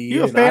Embiid.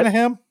 You a fan of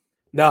him?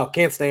 No,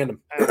 can't stand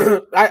him.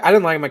 I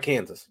didn't like him at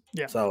Kansas.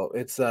 Yeah. So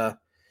it's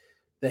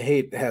the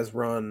hate has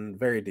run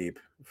very deep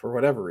for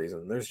whatever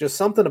reason. There's just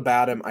something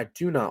about him I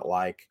do not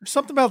like. There's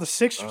something about the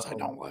Sixers I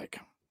don't like.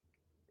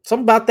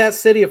 Something about that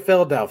city of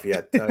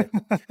Philadelphia. I tell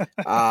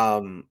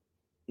you.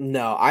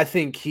 No, I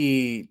think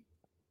he's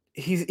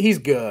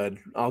good.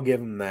 I'll give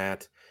him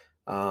that.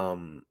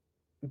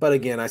 But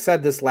again, I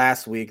said this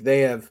last week. They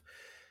have,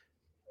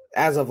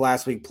 as of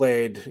last week,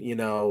 played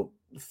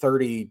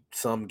 30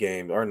 some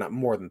games, or not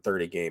more than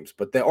 30 games,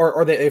 but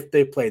if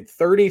they played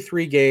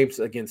 33 games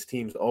against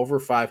teams over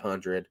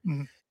 500,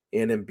 and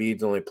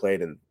Embiid's only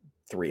played in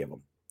 3 of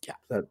them.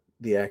 Yeah,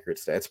 the accurate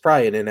stat. It's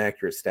probably an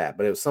inaccurate stat,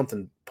 but it was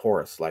something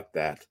porous like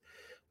that.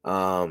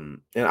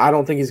 And I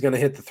don't think he's going to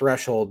hit the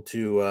threshold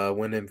to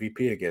win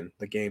MVP again,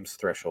 the game's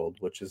threshold,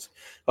 which is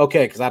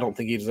okay because I don't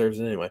think he deserves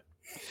it anyway.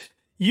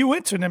 You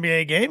went to an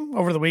NBA game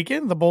over the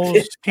weekend, the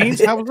Bulls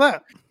Kings. How was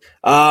that?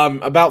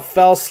 About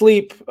fell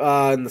asleep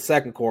in the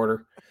second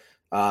quarter.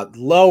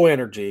 Low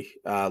energy.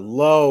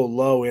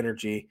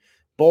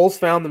 Bulls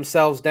found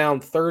themselves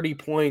down 30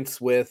 points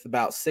with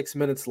about 6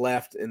 minutes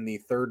left in the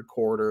third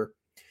quarter.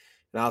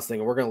 And I was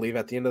thinking, we're going to leave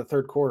at the end of the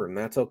third quarter, and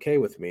that's okay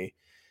with me.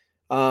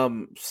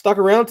 Stuck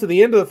around to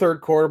the end of the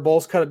third quarter.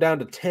 Bulls cut it down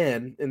to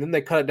 10, and then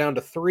they cut it down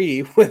to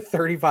 3 with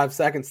 35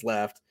 seconds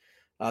left.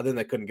 Then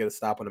they couldn't get a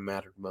stop when it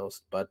mattered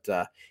most. But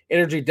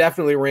energy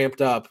definitely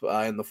ramped up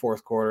in the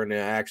fourth quarter, and I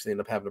actually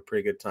ended up having a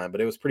pretty good time.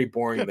 But it was pretty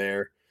boring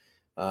there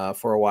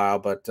for a while.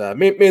 But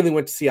mainly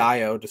went to see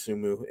Io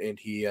DeSumo, and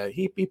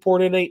he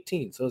poured in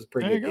 18, so it was a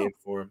pretty good game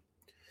for him.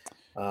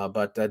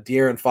 But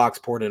De'Aaron Fox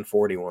poured in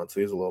 41, so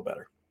he was a little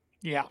better.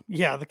 Yeah,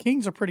 the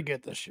Kings are pretty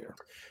good this year.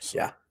 So.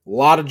 Yeah, a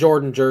lot of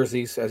Jordan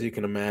jerseys, as you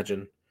can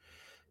imagine.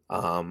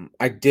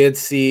 I did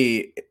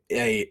see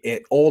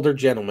a older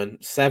gentleman,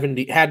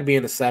 70, had to be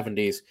in the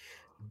 70s,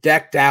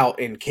 decked out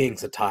in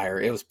Kings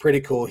attire. It was pretty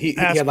cool. He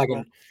had like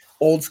an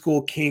old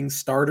school Kings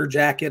starter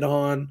jacket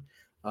on,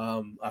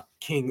 a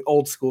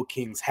old school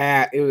Kings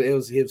hat. It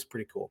was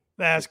pretty cool.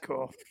 That's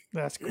cool.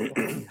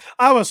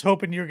 I was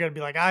hoping you were going to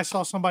be like, I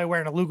saw somebody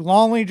wearing a Luke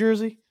Longley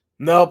jersey.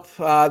 Nope.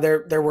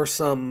 There were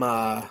some,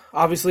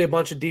 obviously a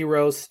bunch of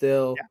D-Rose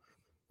still.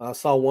 Yeah.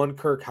 Saw one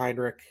Kirk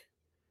Heinrich.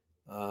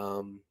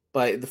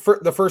 But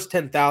the first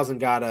 10,000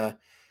 got a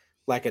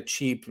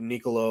cheap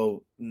Nikola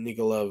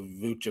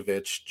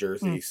Vucevic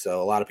jersey,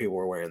 so a lot of people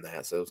were wearing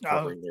that. So it was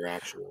covering their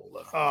actual.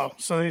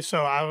 So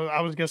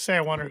I was gonna say,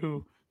 I wonder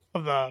who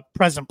of the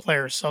present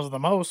players sells the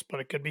most, but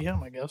it could be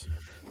him, I guess.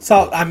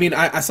 So I mean,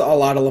 I saw a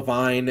lot of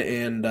Levine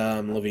and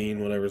Levine,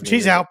 whatever.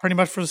 He's out pretty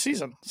much for the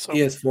season. So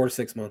he is 4 to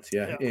 6 months,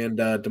 yeah. And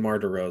DeMar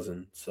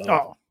DeRozan.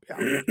 So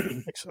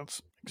makes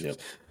sense. Yep.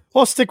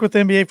 Well, let's stick with the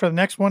NBA for the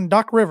next one.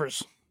 Doc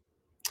Rivers.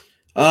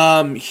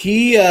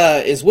 He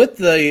is with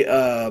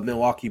the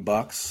Milwaukee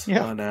Bucks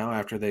now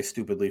after they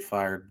stupidly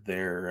fired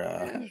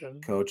their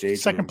coach.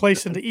 Second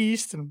place in the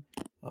East, and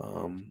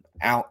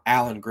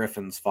Alan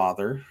Griffin's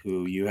father,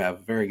 who you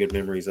have very good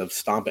memories of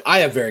stomping. I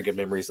have very good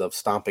memories of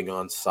stomping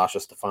on Sasha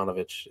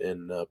Stefanovic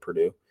in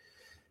Purdue.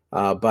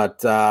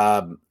 But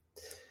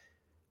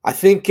I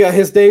think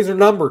his days are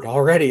numbered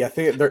already. I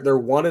think they're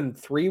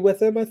 1-3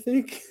 with him. I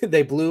think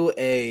they blew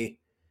a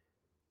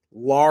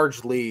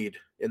large lead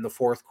in the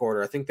fourth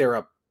quarter. I think they're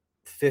up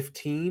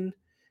 15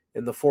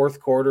 in the fourth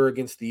quarter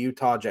against the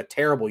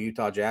terrible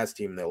Utah Jazz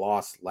team. They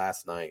lost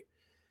last night.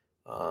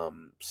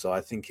 So I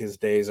think his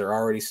days are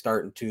already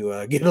starting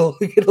to get a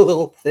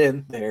little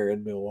thin there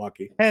in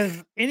Milwaukee.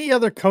 Has any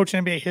other coach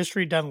in NBA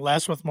history done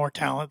less with more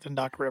talent than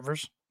Doc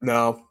Rivers?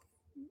 No.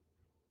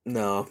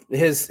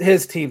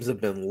 His teams have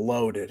been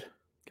loaded.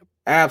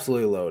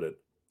 Absolutely loaded.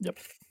 Yep.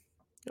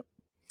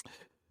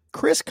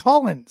 Chris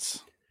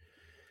Collins.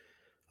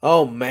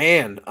 Oh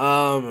man,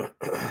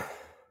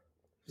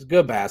 he's a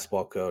good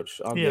basketball coach.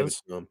 I'll give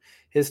it to him.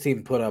 His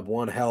team put up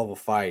one hell of a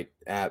fight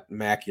at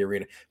Mackey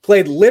Arena.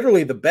 Played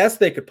literally the best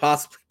they could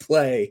possibly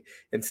play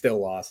and still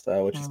lost,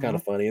 which is kind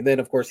of funny. And then,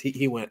 of course,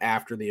 he went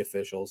after the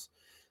officials,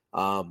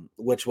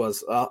 which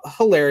was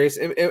hilarious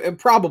and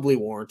probably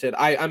warranted.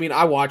 I mean,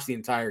 I watched the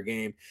entire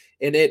game,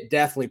 and it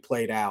definitely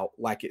played out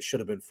like it should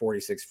have been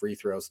 46 free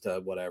throws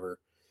to whatever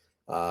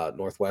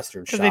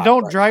Northwestern shot. Because they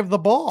don't drive the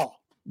ball.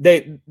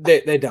 They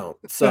don't.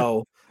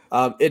 So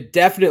it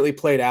definitely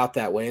played out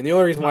that way. And the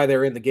only reason why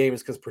they're in the game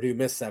is because Purdue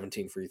missed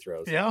 17 free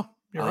throws. Yeah,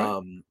 you're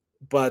right.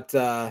 But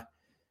I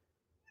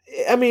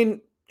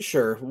mean,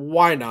 sure,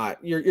 why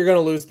not? You're going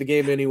to lose the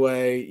game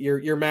anyway.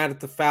 You're mad at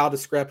the foul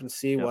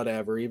discrepancy,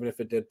 whatever. Even if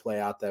it did play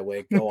out that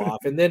way, go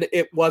off. And then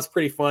it was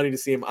pretty funny to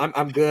see him.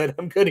 I'm good.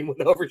 He went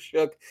over,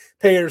 shook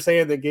Painter's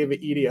hand, then gave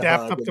Edie a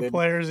hug. Up the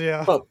players,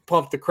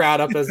 pumped the crowd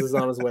up as he's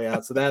on his way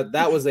out. So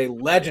that was a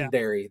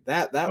legendary.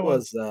 That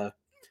was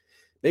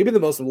maybe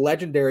the most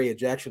legendary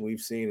ejection we've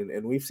seen,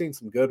 and we've seen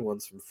some good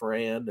ones from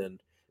Fran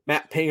and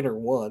Matt Painter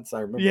once.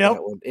 I remember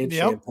that one in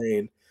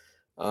Champaign.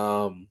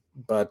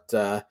 But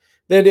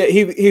then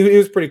he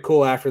was pretty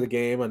cool after the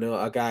game. I know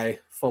a guy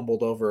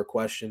fumbled over a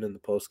question in the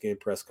post-game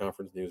press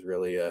conference, and he was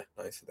really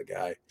nice of the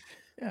guy.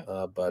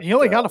 Yeah, but he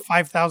only got a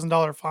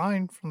 $5,000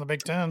 fine from the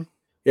Big Ten.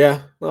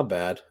 Yeah, not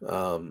bad.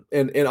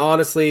 And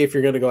honestly, if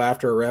you're going to go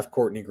after a ref,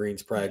 Courtney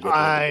Green's probably good.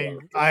 I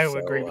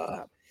would agree with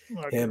that.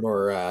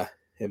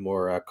 Him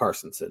or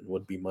Carsonson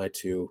would be my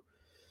two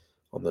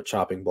on the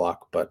chopping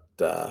block. But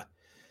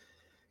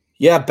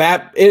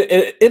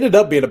it ended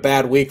up being a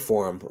bad week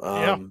for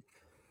him.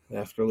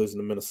 After losing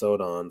to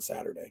Minnesota on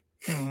Saturday.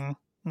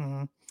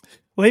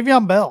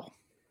 Le'Veon Bell.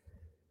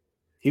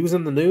 He was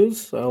in the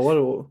news.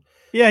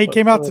 He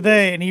came out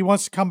today and he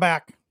wants to come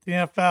back to the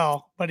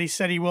NFL, but he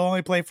said he will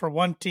only play for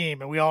one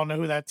team, and we all know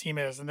who that team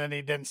is. And then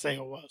he didn't say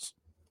who it was.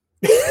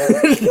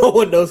 No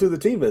one knows who the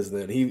team is.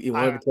 Then he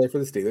wanted to play for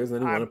the Steelers, and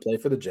then he wanted to play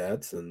for the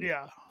Jets. And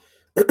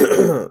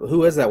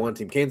who is that one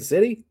team? Kansas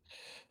City.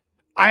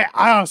 I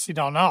honestly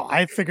don't know.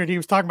 I figured he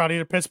was talking about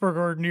either Pittsburgh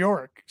or New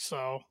York.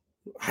 So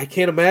I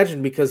can't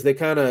imagine, because they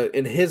kind of,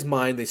 in his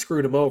mind, they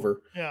screwed him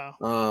over. Yeah.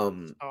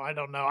 I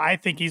don't know. I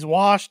think he's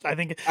washed.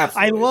 Absolutely.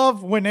 I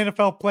love when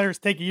NFL players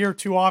take a year or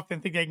two off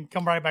and think they can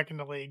come right back in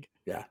the league.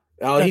 Yeah.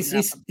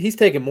 He's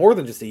taken more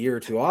than just a year or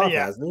two off,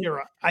 hasn't he? You're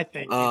right. I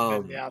think 3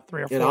 or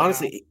 4. And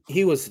honestly,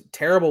 he was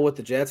terrible with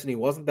the Jets, and he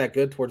wasn't that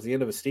good towards the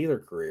end of his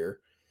Steeler career.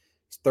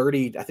 He's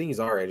 30. I think he's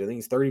our age. I think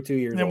he's 32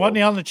 years old. And wasn't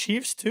he on the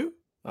Chiefs too?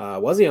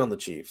 Was he on the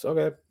Chiefs?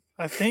 Okay.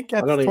 I think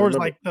I don't even towards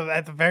remember.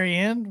 at the very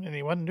end, and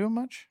he wasn't doing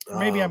much.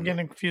 Maybe I'm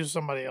getting confused with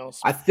somebody else.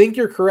 I think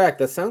you're correct.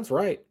 That sounds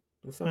right.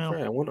 That sounds Well,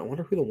 right. I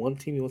wonder who the one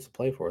team he wants to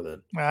play for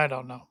then. I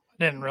don't know.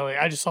 I didn't really.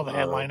 I just saw the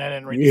headline. I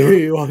didn't read the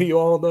You, article. you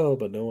all know,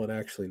 but no one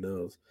actually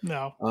knows.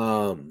 No.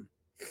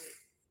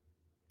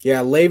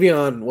 Yeah,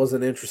 Le'Veon was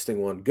an interesting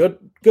one. Good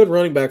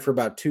running back for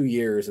about 2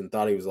 years, and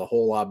thought he was a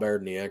whole lot better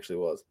than he actually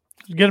was.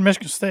 Good at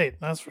Michigan State.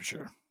 That's for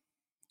sure.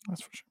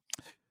 That's for sure.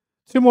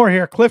 Two more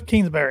here. Cliff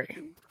Kingsbury.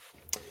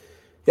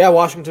 Yeah,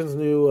 Washington's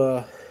new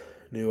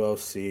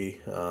OC.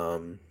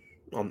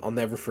 I'll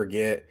never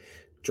forget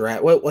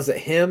draft. What was it?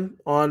 Him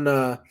on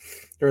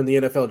during the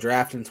NFL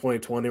draft in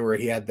 2020, where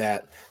he had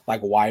that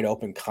like wide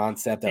open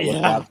concept that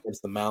looked out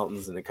against the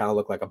mountains, and it kind of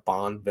looked like a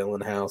Bond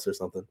villain house or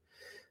something.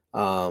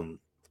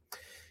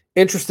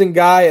 Interesting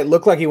guy. It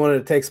looked like he wanted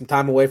to take some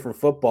time away from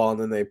football, and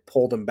then they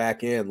pulled him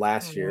back in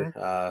last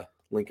year.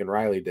 Lincoln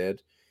Riley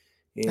did.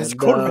 And, as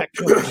quarterback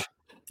coach.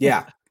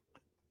 Yeah,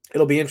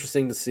 it'll be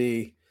interesting to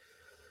see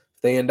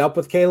if they end up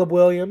with Caleb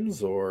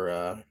Williams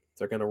or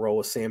they're going to roll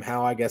with Sam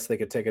Howell. I guess they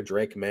could take a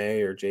Drake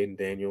May or Jaden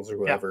Daniels or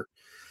whoever. Yeah.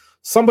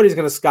 Somebody's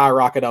going to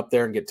skyrocket up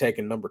there and get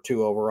taken number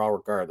 2 overall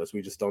regardless.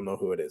 We just don't know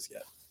who it is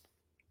yet.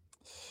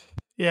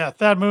 Yeah,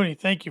 Thad Mooney,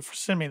 thank you for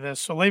sending me this.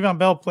 So Le'Veon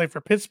Bell played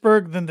for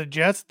Pittsburgh, then the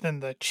Jets,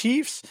 then the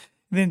Chiefs.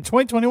 Then in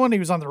 2021, he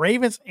was on the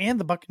Ravens and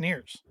the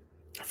Buccaneers.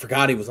 I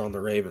forgot he was on the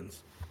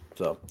Ravens.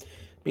 So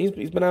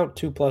he's been out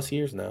 2+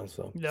 years now.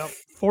 So yep,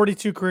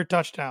 42 career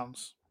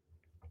touchdowns,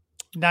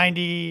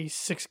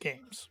 96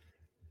 games.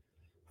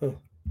 Huh.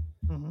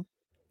 Mm-hmm.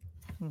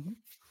 Mm-hmm.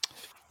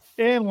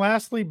 And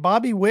lastly,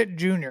 Bobby Witt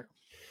Jr.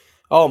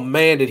 Oh,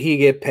 man, did he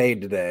get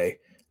paid today.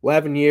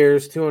 11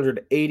 years,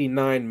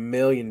 $289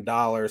 million.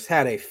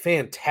 Had a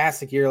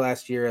fantastic year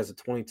last year as a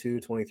 22,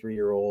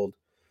 23-year-old.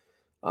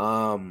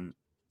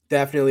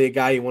 Definitely a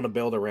guy you want to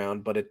build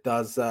around, but it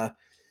does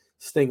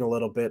sting a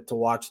little bit to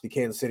watch the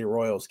Kansas City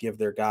Royals give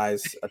their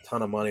guys a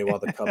ton of money while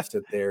the Cubs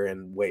sit there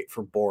and wait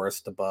for Boris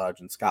to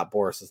budge, and Scott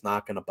Boris is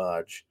not going to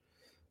budge.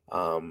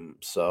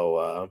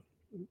 So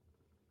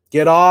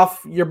get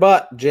off your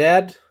butt,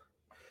 Jed.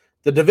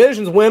 The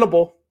division's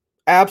winnable.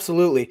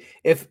 Absolutely.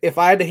 If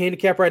I had to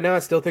handicap right now, I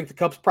still think the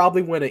Cubs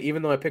probably win it,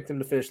 even though I picked them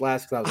to finish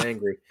last because I was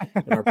angry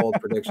in our bold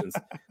predictions.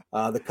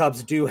 The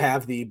Cubs do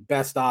have the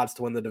best odds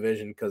to win the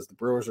division because the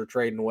Brewers are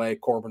trading away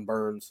Corbin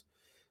Burns,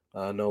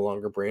 no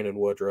longer Brandon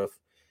Woodruff.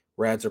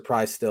 Reds are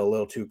probably still a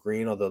little too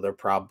green, although they're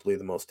probably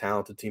the most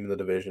talented team in the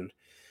division.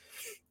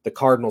 The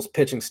Cardinals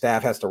pitching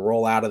staff has to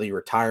roll out of the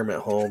retirement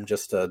home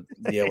just to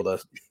be able to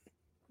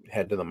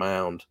head to the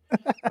mound.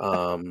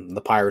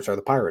 The Pirates are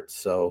the Pirates.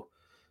 So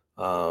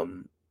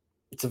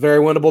it's a very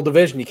winnable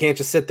division. You can't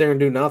just sit there and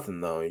do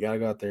nothing, though. You got to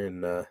go out there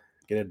and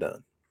get it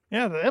done.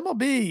 Yeah, the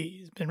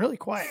MLB has been really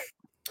quiet.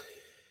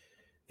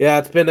 Yeah,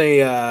 it's been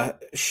the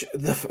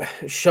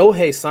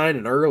Shohei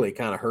signing early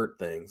kind of hurt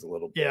things a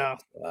little bit. Yeah.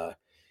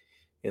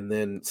 And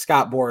then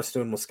Scott Boras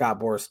doing what Scott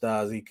Boras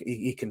does.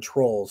 He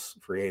controls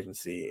free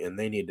agency, and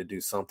they need to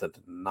do something to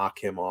knock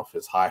him off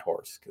his high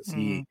horse because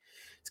he's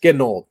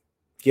getting old,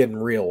 getting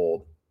real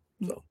old.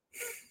 So.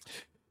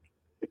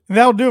 And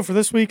that'll do it for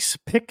this week's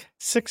Pick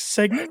 6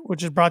 segment,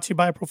 which is brought to you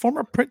by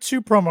Proforma Print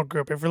 2 Promo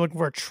Group. If you're looking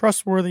for a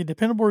trustworthy,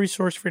 dependable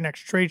resource for your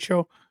next trade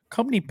show,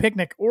 company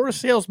picnic, or a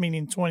sales meeting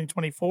in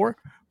 2024,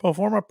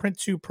 Proforma Print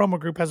 2 Promo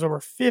Group has over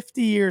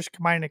 50 years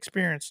combined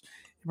experience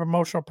in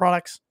promotional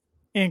products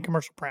and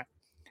commercial print.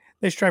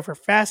 They strive for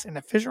fast and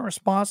efficient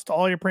response to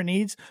all your print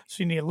needs,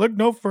 so you need to look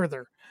no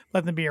further.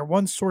 Let them be your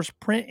one-source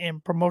print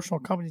and promotional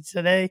company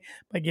today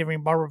by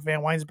giving Barbara Van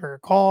Weinsberg a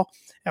call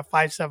at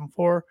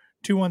 574-210-3815.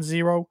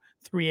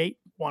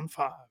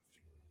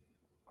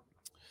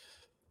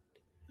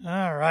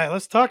 All right,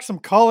 let's talk some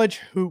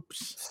college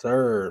hoops.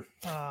 Sir.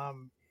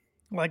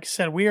 Like I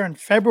said, we are in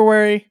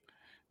February.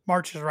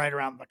 March is right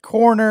around the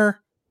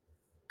corner.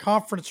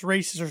 Conference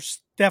races are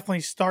definitely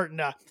starting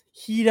to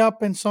heat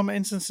up in some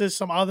instances.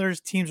 Some others,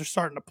 teams are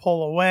starting to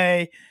pull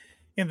away.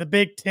 In the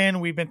Big Ten,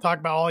 we've been talking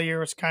about all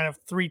year, it's kind of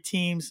 3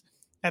 teams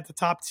at the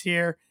top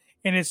tier,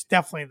 and it's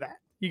definitely that.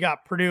 You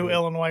got Purdue,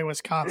 Illinois,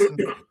 Wisconsin,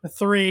 the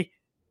 3.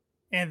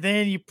 And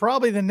then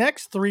the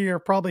next 3 are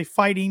probably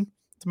fighting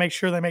to make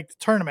sure they make the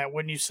tournament,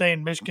 wouldn't you say,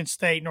 in Michigan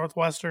State,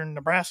 Northwestern,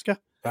 Nebraska?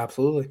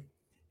 Absolutely.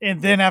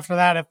 And then after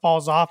that, it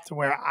falls off to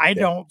where I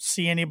don't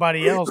see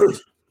anybody else,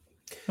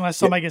 unless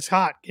somebody gets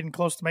hot, getting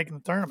close to making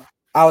the tournament.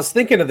 I was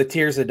thinking of the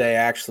tiers today,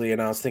 actually,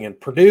 and I was thinking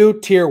Purdue,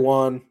 Tier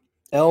 1,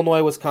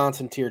 Illinois,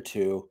 Wisconsin, Tier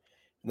 2.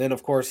 And then,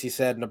 of course, he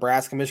said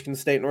Nebraska, Michigan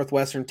State,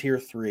 Northwestern, Tier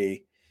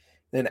 3.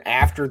 Then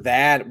after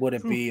that, would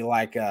it be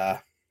like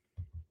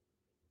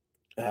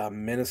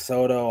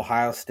Minnesota,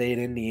 Ohio State,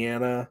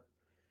 Indiana,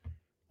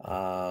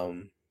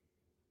 Maryland?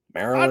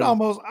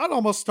 I'd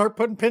almost start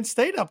putting Penn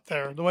State up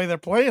there, the way they're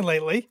playing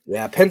lately.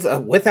 Yeah, Penn's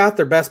without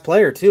their best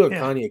player, too,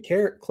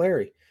 Kanye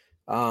Clary.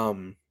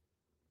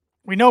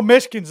 We know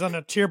Michigan's on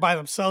a tier by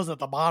themselves at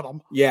the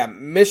bottom. Yeah,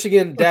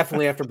 Michigan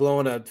definitely after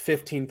blowing a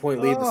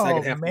 15-point lead the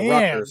second half of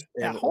Rutgers.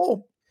 At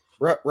home.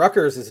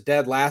 Rutgers is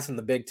dead last in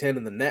the Big Ten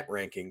in the net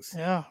rankings.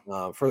 Yeah.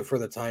 For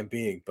the time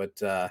being. But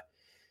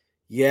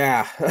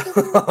Yeah.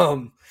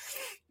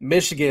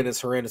 Michigan is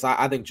horrendous.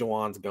 I think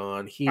Jawan's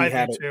gone. He I do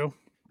had too.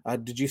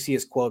 did you see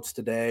his quotes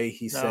today?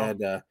 He No.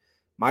 said,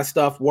 my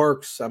stuff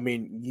works. I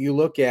mean, you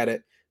look at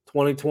it.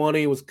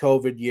 2020 was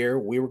COVID year.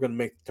 We were going to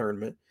make the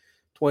tournament.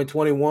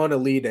 2021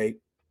 Elite Eight.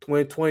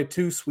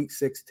 2022 Sweet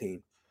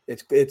 16.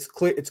 It's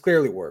clear. It's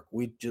clearly work.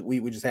 We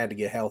just had to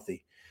get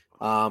healthy.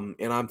 And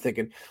I'm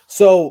thinking,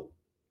 so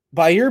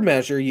by your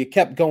measure, you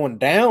kept going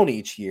down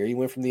each year. You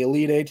went from the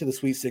Elite Eight to the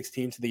Sweet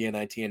 16 to the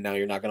NIT, and now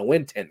you're not going to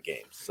win 10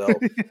 games. So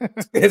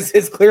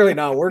it's clearly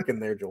not working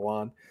there,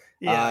 Jawan.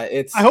 Yeah. I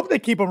It's hope they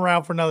keep him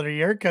around for another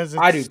year because it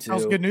I do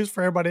sounds too. good news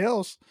for everybody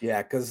else.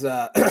 Yeah, because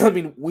I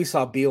mean, we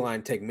saw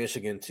Beeline take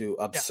Michigan to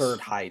absurd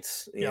Yes.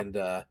 heights, Yep.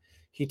 and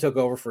he took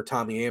over for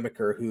Tommy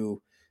Amaker,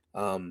 who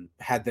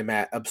had them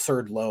at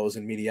absurd lows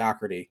in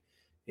mediocrity.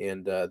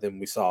 And then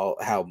we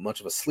saw how much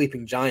of a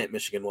sleeping giant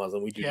Michigan was,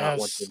 and we do not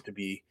want Yes. them to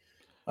be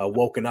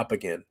woken up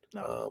again.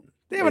 No.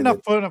 They have And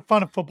enough then,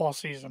 fun of football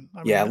season.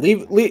 I yeah,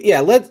 mean, leave.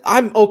 Yeah,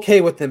 I'm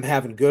okay with them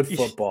having good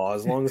football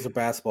as long as the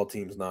basketball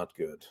team's not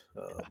good.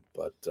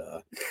 But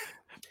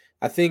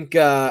I think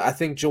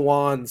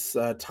Jawan's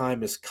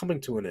time is coming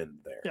to an end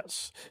there.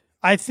 yes.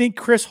 I think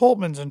Chris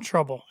Holtman's in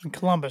trouble in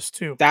Columbus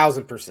too.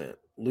 1,000%.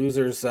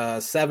 Losers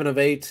 7 of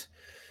 8.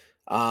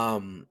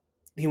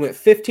 He went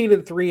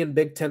 15-3 in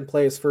Big Ten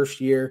play his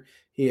first year.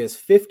 He is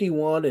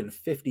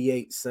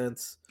 51-58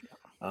 since.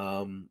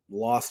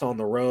 Lost on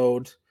the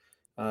road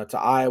to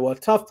Iowa.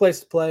 Tough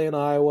place to play in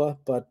Iowa,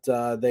 but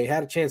they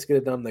had a chance to get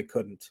it done. They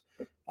couldn't.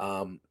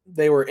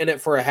 They were in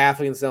it for a half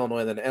against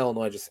Illinois. Then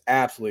Illinois just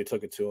absolutely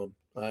took it to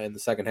them in the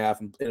second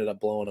half and ended up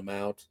blowing them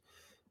out.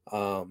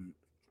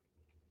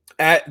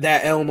 At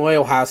that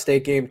Illinois-Ohio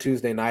State game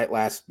Tuesday night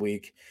last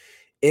week,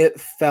 it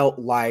felt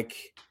like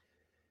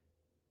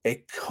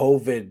a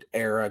COVID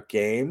era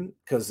game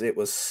because it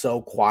was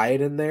so quiet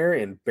in there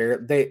and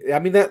I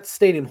mean, that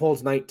stadium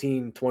holds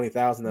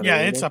 20,000. Yeah,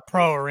 arena. It's a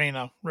pro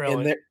arena,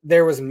 really. And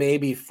there was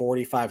maybe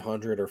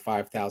 4,500 or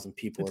 5,000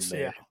 people in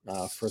there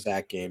for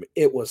that game.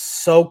 It was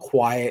so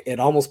quiet. It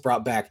almost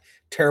brought back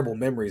terrible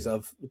memories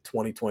of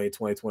 2020,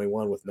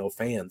 2021 with no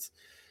fans.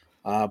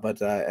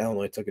 But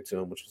Illinois took it to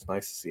them, which was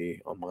nice to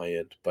see on my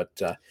end. But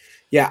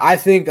yeah, I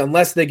think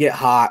unless they get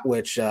hot,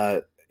 which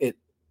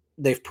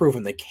they've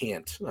proven they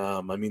can't.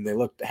 I mean, they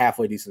looked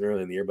halfway decent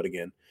early in the year, but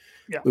again,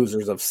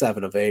 losers of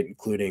 7 of 8,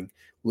 including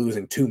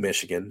losing to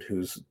Michigan,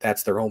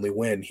 that's their only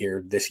win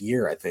here this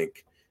year, I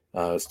think,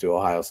 is to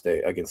Ohio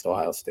State against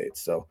Ohio State.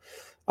 So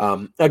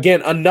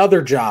again,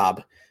 another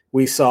job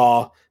we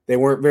saw. They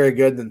weren't very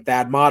good. Then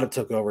Thad Matta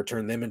took over,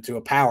 turned them into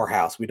a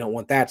powerhouse. We don't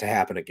want that to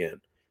happen again.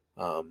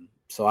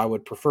 So I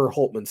would prefer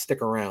Holtman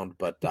stick around,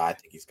 but I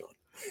think he's gone.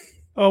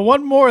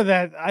 One more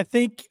that I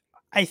think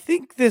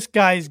this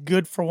guy's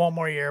good for one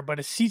more year, but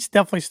his seat's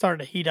definitely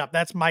starting to heat up.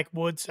 That's Mike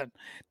Woodson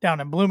down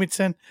in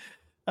Bloomington.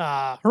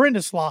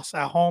 Horrendous loss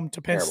at home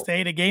to Penn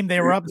State, a game they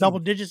were up double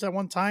digits at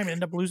one time and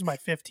ended up losing by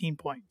 15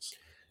 points.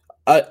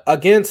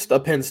 Against a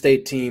Penn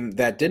State team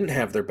that didn't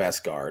have their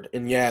best guard,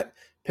 and yet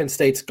Penn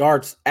State's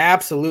guards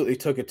absolutely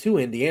took it to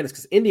Indiana's,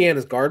 because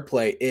Indiana's guard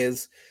play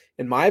is,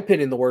 in my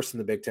opinion, the worst in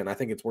the Big Ten. I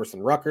think it's worse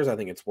than Rutgers. I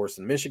think it's worse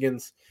than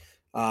Michigan's.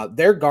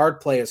 Their guard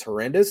play is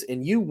horrendous,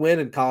 and you win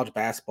in college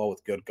basketball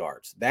with good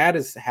guards. That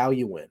is how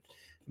you win.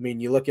 I mean,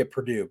 you look at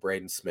Purdue,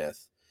 Braden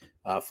Smith,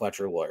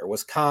 Fletcher Lawyer,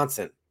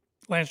 Wisconsin.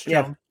 Lance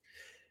Jones.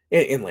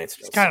 In Lance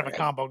Jones. It's kind of a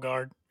combo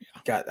guard.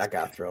 I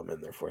got to throw him in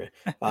there for you.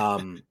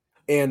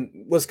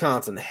 And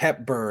Wisconsin,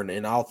 Hepburn,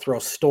 and I'll throw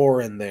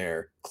Storr in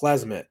there.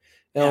 Klesmit.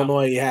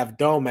 Illinois, you have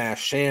Domash,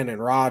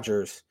 Shannon,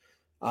 Rogers,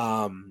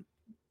 Tyson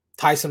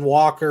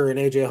Walker, and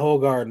AJ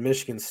Hogard,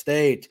 Michigan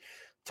State.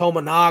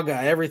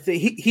 Tominaga, everything.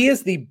 He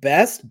is the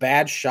best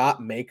bad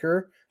shot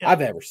maker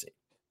I've ever seen.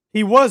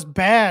 He was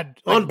bad,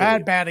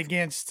 bad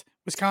against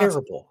Wisconsin.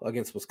 Terrible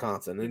against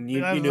Wisconsin. And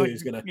you knew he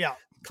was going to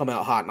come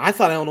out hot. And I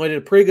thought Illinois did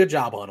a pretty good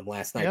job on him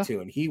last night,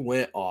 too. And he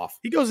went off.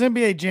 He goes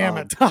NBA Jam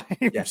at times.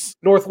 Yeah.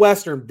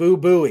 Northwestern, Boo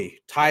Booey,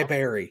 Ty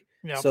Berry.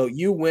 So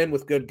you win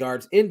with good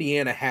guards.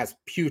 Indiana has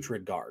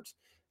putrid guards.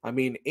 I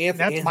mean,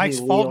 That's Mike's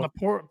fault in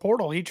the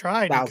portal. He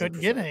tried. He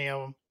couldn't get any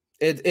of them.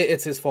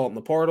 It's his fault in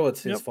the portal.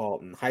 It's his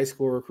fault in high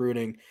school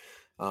recruiting.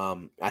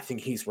 I think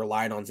he's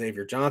relied on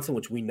Xavier Johnson,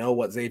 which we know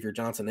what Xavier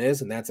Johnson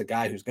is, and that's a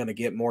guy who's going to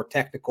get more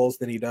technicals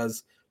than he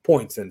does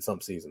points in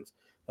some seasons.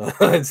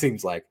 It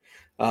seems like.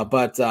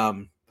 But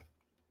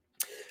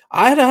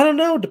I don't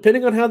know.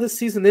 Depending on how this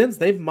season ends,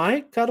 they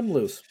might cut him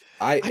loose.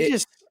 I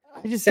just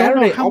Saturday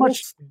don't know how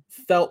much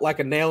felt like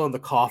a nail in the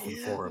coffin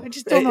for him. I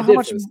just don't know how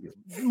much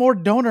more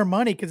donor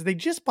money, because they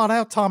just bought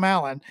out Tom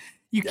Allen.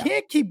 You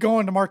can't keep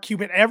going to Mark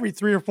Cuban every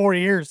 3 or 4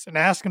 years and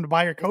ask him to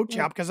buy your coach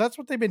out, because that's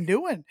what they've been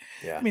doing.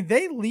 Yeah. I mean,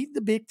 they lead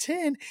the Big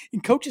Ten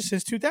in coaches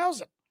since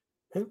 2000.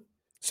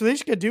 So they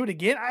just got to do it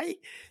again.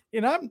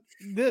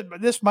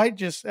 This might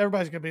just,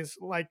 everybody's going to be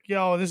like,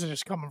 yo, this is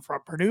just coming from a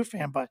Purdue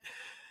fan, but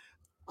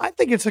I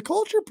think it's a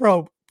culture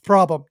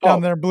problem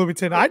down there in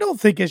Bloomington. I don't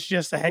think it's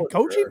just a head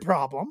coaching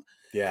problem.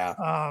 Yeah.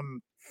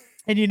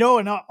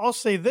 And I'll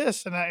say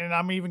this, and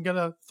I'm even going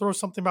to throw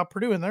something about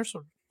Purdue in there,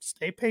 so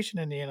Stay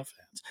patient, Indiana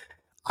fans.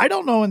 I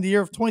don't know in the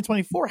year of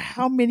 2024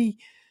 how many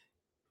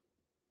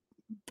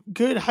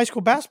good high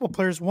school basketball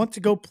players want to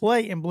go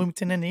play in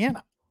Bloomington,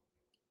 Indiana.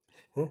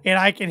 And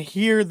I can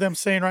hear them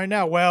saying right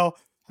now, well,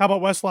 how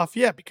about West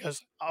Lafayette?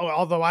 Because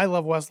although I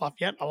love West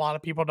Lafayette, a lot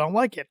of people don't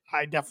like it.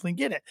 I definitely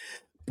get it.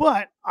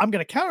 But I'm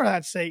going to counter that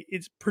and say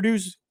it's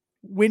Purdue's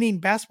winning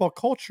basketball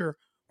culture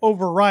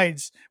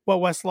overrides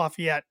what West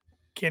Lafayette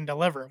can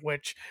deliver,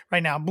 which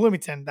right now in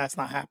Bloomington, that's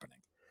not happening.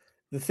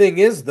 The thing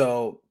is,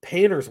 though,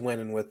 Painter's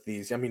winning with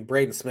these. I mean,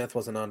 Braden Smith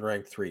was an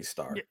unranked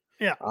 3-star.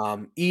 Yeah.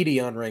 Edie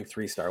unranked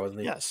 3-star, wasn't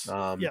he? Yes.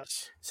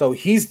 Yes. So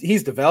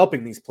he's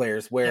developing these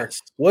players where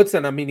Yes.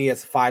 Woodson, I mean, he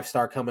has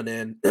 5-star coming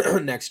in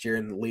next year,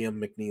 and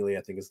Liam McNeely,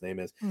 I think his name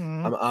is.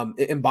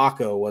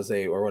 Mbako was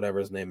or whatever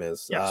his name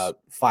is, Yes.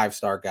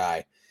 5-star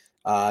guy.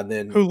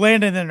 Then who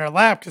landed in their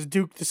lap because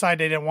Duke decided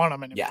they didn't want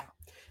him anymore.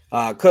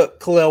 Yeah.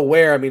 Khalil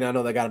Ware, I mean, I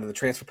know they got him in the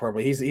transfer portal,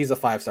 but he's a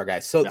 5-star guy.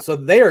 So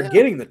they are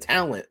getting the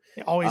talent.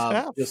 They always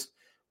have. Just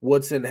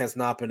Woodson has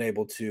not been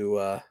able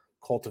to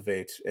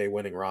cultivate a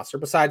winning roster.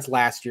 Besides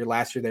last year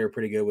they were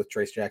pretty good with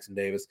Trace Jackson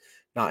Davis,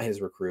 not his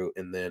recruit,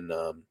 and then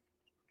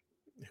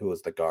who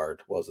was the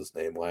guard? What was his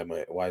name?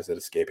 Why is it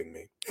escaping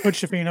me? Hood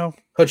Schifino.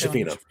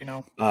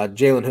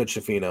 Jalen Hood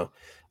Schifino.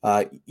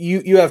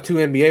 You have 2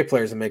 NBA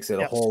players that makes it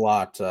a whole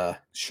lot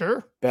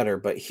better,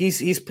 but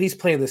he's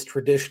playing this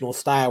traditional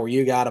style where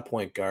you got a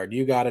point guard,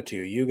 you got a 2,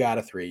 you got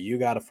a 3, you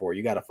got a 4,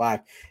 you got a 5,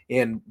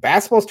 and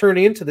basketball's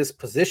turning into this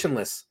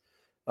positionless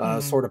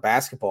sort of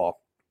basketball.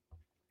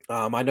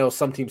 I know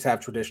some teams have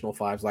traditional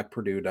 5s like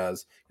Purdue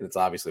does, and it's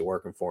obviously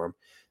working for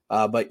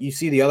them. But you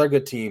see the other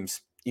good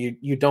teams,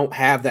 you don't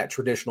have that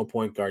traditional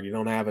point guard, you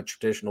don't have a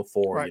traditional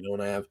 4, you don't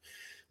have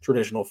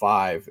traditional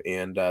 5,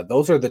 and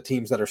those are the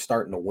teams that are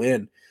starting to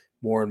win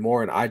more and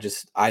more. And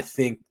I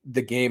think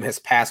the game has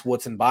passed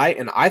Woodson by,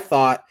 and I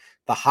thought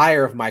the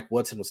hire of Mike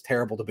Woodson was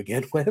terrible to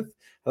begin with.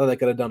 I thought they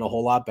could have done a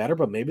whole lot better,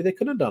 but maybe they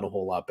couldn't have done a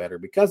whole lot better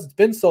because it's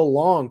been so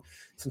long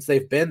since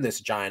they've been this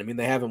giant. I mean,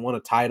 they haven't won a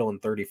title in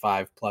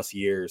 35 plus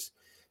years.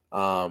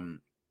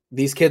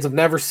 These kids have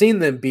never seen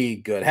them be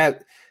good.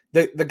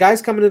 The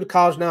guys coming into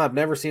college now, I've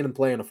never seen them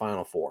play in a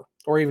Final Four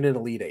or even in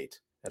Elite 8.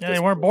 Yeah, they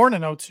weren't born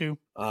in 02.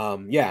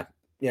 Yeah,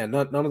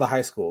 none of the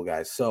high school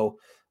guys. So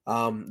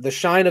the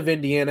shine of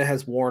Indiana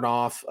has worn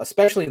off,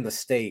 especially in the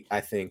state,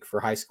 I think, for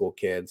high school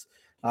kids.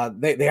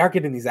 They are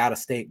getting these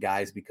out-of-state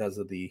guys because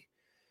of the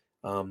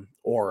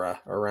aura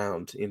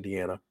around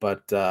Indiana.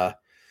 But,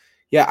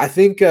 I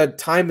think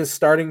time is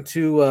starting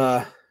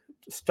to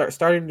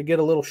get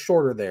a little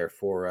shorter there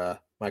for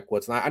Mike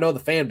Woodson. I know the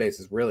fan base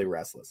is really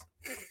restless.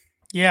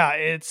 Yeah,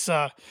 it's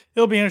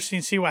it'll be interesting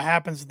to see what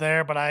happens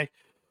there, but I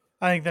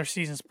think their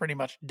season's pretty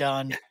much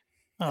done.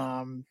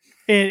 And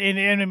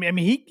I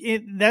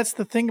mean, that's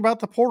the thing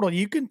about the portal.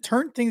 You can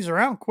turn things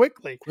around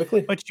quickly,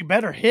 but you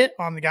better hit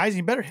on the guys.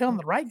 You better hit on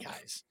the right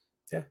guys.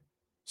 Yeah.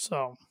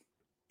 So.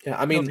 Yeah,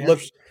 I mean,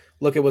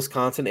 look at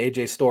Wisconsin.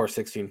 AJ Storr,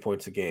 16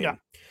 points a game. Yeah.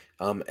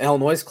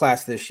 Illinois'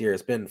 class this year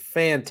has been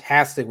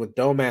fantastic with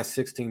Domas,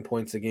 16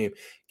 points a game.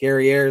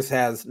 Gary Ayers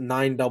has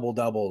 9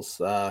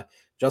 double-doubles.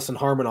 Justin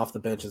Harmon off the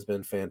bench has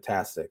been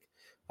fantastic.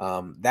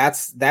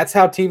 That's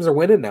how teams are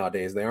winning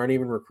nowadays. They aren't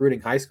even recruiting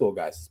high school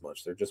guys as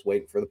much. They're just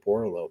waiting for the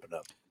portal to open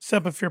up.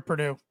 Except if you're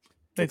Purdue.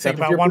 They take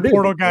about one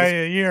portal guy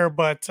a year,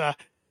 but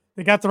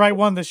they got the right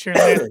one this year,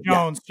 Lance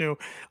Jones, too.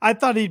 I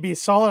thought he'd be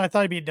solid. I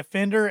thought he'd be a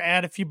defender,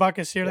 add a few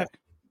buckets here.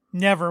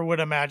 Never would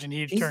imagine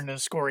he'd turn to the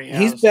score he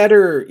has. He's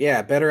better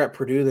at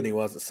Purdue than he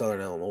was at Southern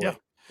Illinois.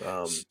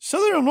 Yeah.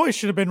 Southern Illinois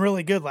should have been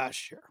really good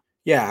last year.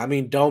 Yeah, I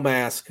mean,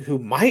 Domask,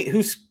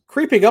 who's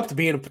creeping up to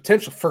being a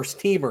potential first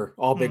teamer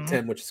all Big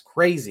Ten, which is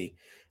crazy.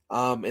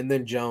 And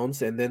then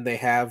Jones, and then they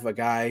have a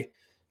guy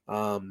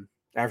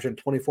averaging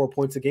 24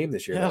 points a game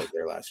this year that was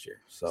there last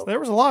year. So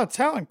there was a lot of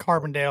talent in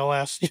Carbondale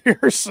last year.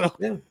 So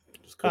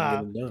just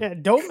couldn't get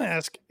him done.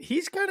 Domask,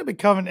 he's kind of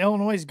becoming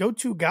Illinois'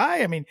 go-to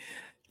guy. I mean,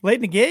 late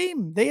in the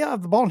game, they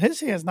have the ball in his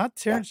hands, not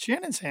Terrence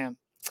Shannon's hand.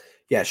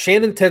 Yeah,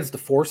 Shannon tends to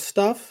force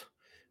stuff,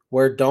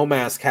 where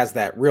Domask has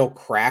that real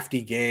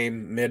crafty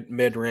game,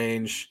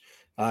 mid-range,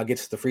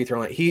 gets to the free throw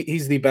line.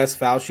 He's the best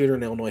foul shooter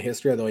in Illinois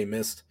history, although he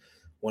missed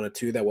 1 or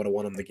 2 that would have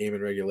won him the game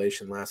in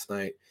regulation last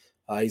night.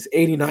 He's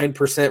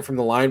 89% from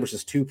the line, which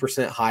is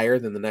 2% higher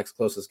than the next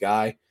closest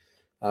guy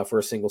for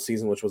a single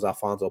season, which was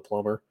Alfonso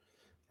Plummer.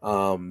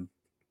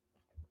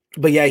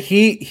 But yeah,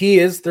 he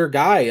is their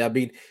guy. I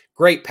mean,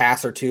 great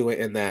passer too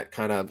in that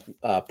kind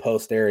of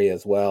post area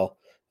as well.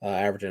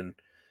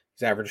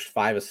 He's averaged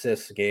 5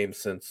 assists a game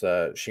since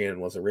Shannon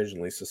was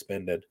originally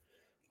suspended.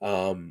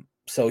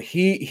 So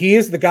he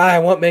is the guy I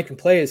want making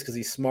plays because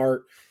he's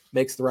smart,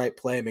 makes the right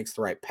play, makes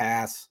the right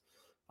pass.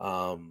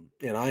 And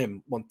I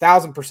am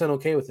 1,000%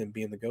 okay with him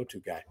being the go-to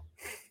guy.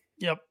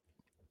 Yep.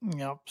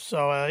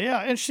 So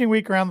interesting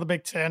week around the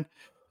Big Ten.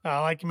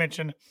 Like you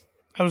mentioned,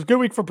 it was a good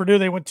week for Purdue.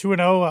 They went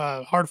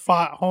 2-0,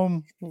 hard-fought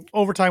home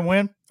overtime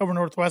win over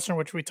Northwestern,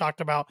 which we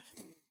talked about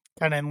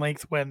kind of in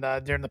length when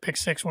during the pick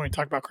 6 when we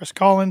talked about Chris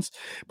Collins.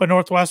 But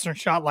Northwestern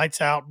shot lights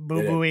out.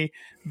 Boo Booey,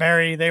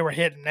 Barry, they were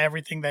hitting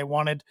everything they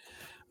wanted.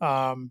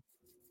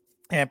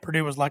 And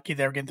Purdue was lucky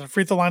they were getting to the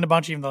free throw line a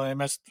bunch, even though they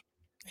missed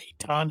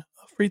a ton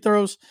of free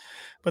throws.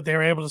 But they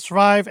were able to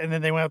survive. And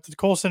then they went up to the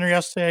Kohl Center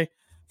yesterday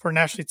for a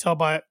nationally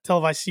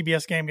televised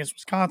CBS game against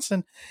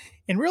Wisconsin,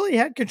 and really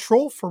had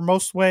control for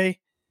most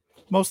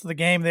of the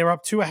game. They were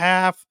up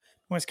 2.5.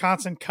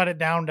 Wisconsin cut it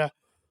down to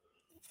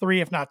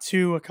 3, if not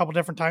 2, a couple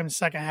different times in the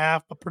second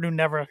half, but Purdue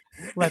never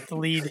let the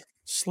lead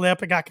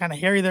slip. It got kind of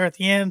hairy there at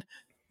the end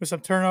with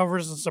some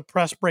turnovers and some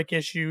press break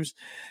issues,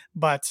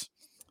 but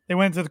they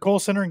went to the Kohl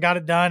Center and got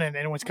it done,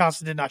 and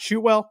Wisconsin did not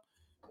shoot well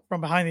from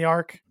behind the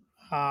arc.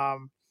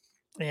 And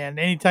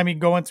anytime you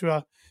go into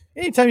a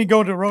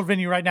road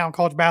venue right now in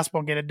college basketball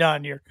and get it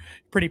done, you're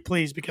pretty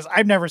pleased, because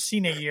I've never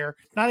seen a year,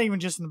 not even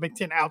just in the Big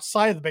Ten,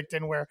 outside of the Big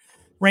Ten, where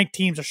ranked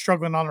teams are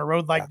struggling on the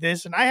road like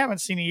this. And I haven't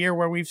seen a year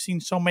where we've seen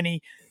so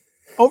many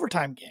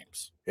overtime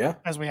games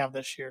as we have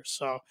this year.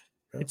 So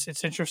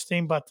it's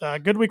interesting, but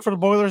good week for the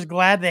Boilers.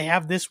 Glad they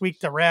have this week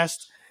to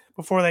rest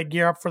before they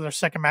gear up for their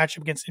second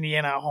matchup against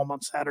Indiana at home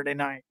on Saturday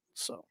night.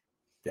 So,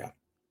 yeah.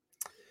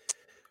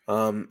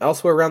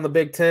 Elsewhere around the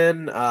Big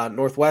Ten,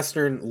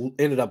 Northwestern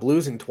ended up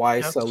losing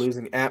twice,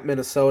 losing at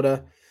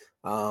Minnesota.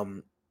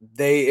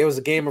 It was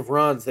a game of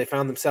runs. They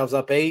found themselves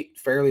up 8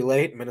 fairly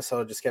late.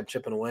 Minnesota just kept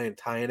chipping away and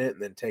tying it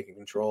and then taking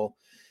control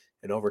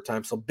in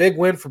overtime. So big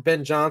win for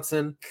Ben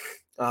Johnson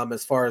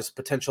as far as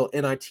potential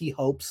NIT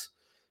hopes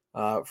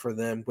for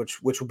them,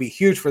 which would be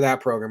huge for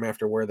that program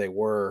after where they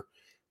were.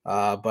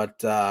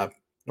 But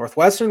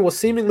Northwestern was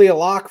seemingly a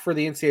lock for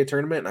the NCAA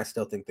tournament, and I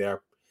still think they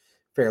are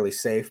fairly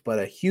safe. But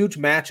a huge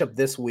matchup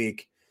this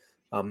week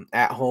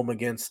at home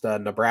against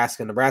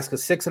Nebraska.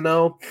 Nebraska's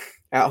 6-0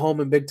 at home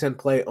in Big Ten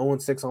play,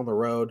 0-6 on the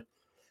road.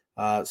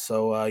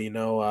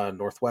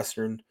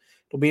 Northwestern,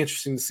 it'll be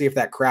interesting to see if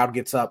that crowd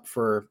gets up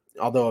for,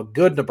 although a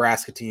good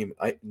Nebraska team,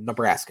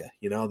 Nebraska,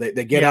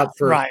 they get up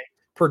for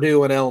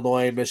Purdue and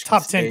Illinois and Michigan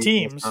top State, 10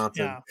 teams.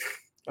 Wisconsin.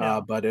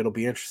 But it'll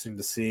be interesting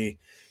to see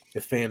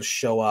if fans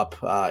show up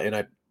in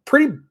a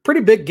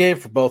pretty big game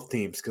for both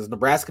teams, because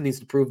Nebraska needs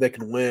to prove they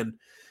can win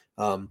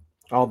on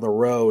the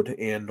road,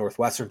 and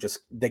Northwestern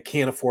they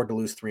can't afford to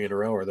lose 3 in a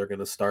row, or they're going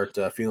to start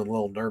feeling a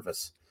little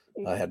nervous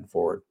heading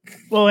forward.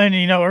 Well, and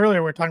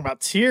earlier we were talking about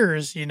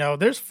tiers.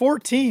 There's 4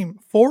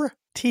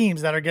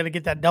 teams that are going to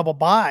get that double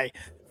bye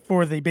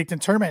for the Big Ten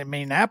tournament in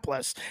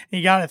Minneapolis. And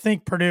you got to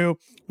think Purdue,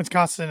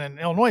 Wisconsin, and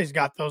Illinois has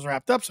got those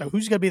wrapped up. So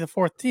who's going to be the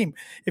 4th team?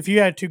 If you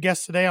had 2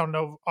 guests today on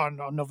February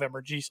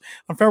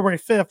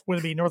 5th, would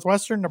it be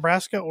Northwestern,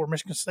 Nebraska, or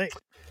Michigan State?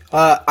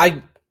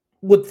 I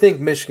would think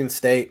Michigan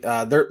State.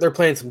 They're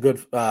playing some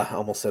good, I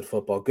almost said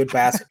football, good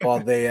basketball.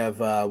 They have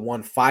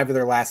won 5 of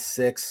their last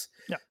 6.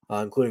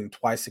 Including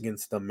twice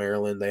against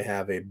Maryland. They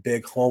have a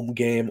big home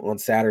game on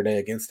Saturday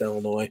against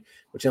Illinois,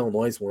 which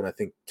Illinois won, I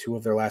think, 2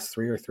 of their last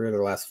 3 or 3 of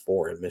their last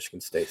 4 in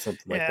Michigan State,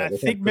 something like that. I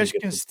think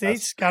Michigan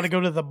State's got to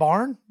go to the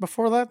barn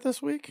before that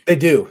this week. They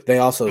do. They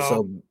also,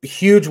 so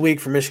huge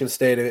week for Michigan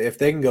State. If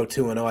they can go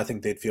 2-0, I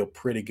think they'd feel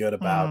pretty good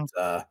about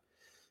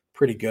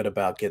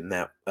getting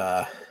that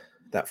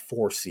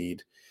 4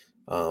 seed.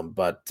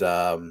 But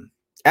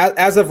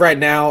as of right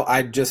now,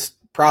 I just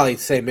probably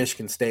say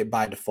Michigan State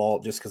by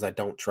default, just because I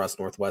don't trust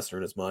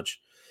Northwestern as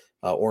much,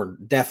 or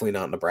definitely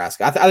not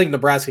Nebraska. I think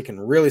Nebraska can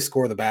really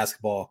score the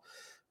basketball.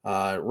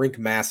 Rink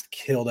Mast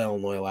killed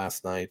Illinois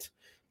last night,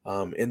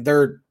 and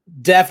they're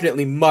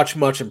definitely much,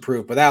 much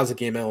improved. But that was a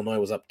game Illinois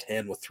was up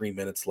 10 with 3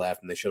 minutes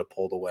left, and they should have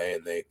pulled away,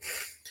 and they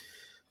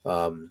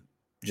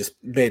just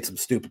made some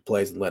stupid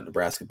plays and let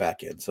Nebraska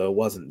back in. So it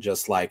wasn't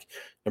just like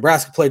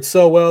Nebraska played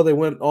so well, they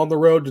went on the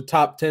road to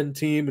top 10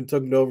 team and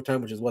took them to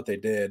overtime, which is what they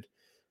did.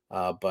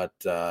 But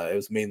it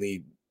was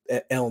mainly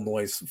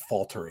Illinois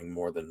faltering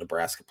more than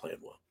Nebraska playing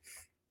well,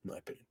 in my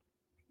opinion.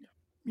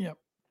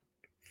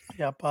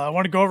 Yep. I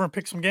want to go over and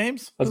pick some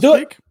games. Let's do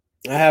it.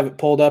 I have it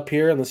pulled up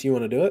here, unless you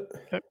want to do it.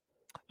 Okay.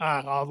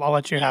 I'll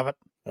let you have it.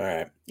 All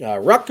right.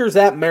 Rutgers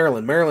at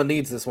Maryland. Maryland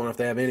needs this one if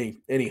they have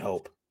any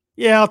hope.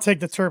 Yeah, I'll take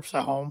the Terps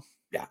at home.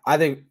 Yeah, I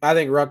think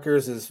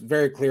Rutgers is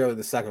very clearly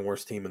the second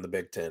worst team in the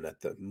Big Ten at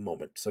the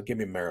moment. So give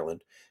me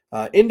Maryland.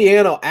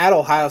 Indiana at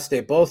Ohio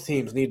State. Both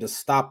teams need to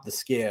stop the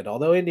skid,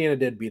 although Indiana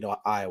did beat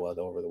Iowa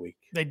over the week.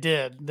 They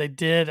did.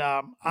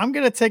 I'm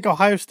going to take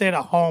Ohio State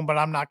at home, but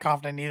I'm not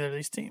confident in either of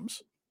these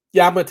teams.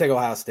 Yeah, I'm going to take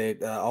Ohio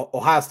State.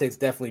 Ohio State's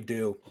definitely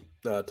due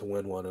to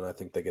win one, and I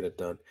think they get it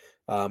done.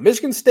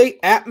 Michigan State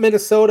at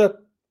Minnesota.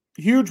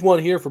 Huge one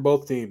here for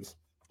both teams.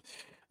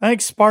 I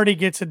think Sparty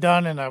gets it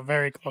done in a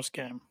very close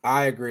game.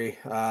 I agree.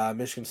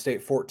 Michigan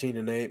State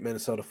 14-8,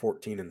 Minnesota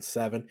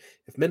 14-7.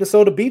 If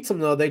Minnesota beats them,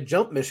 though, they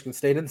jump Michigan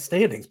State in the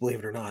standings, believe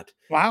it or not.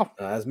 Wow.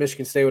 As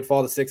Michigan State would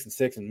fall to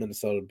 6-6, and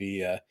Minnesota would be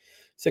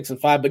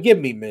 6-5. But give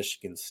me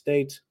Michigan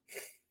State.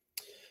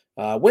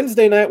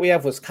 Wednesday night, we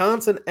have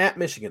Wisconsin at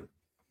Michigan.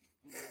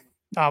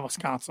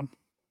 Wisconsin.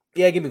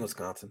 Yeah, give me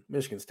Wisconsin.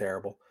 Michigan's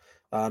terrible.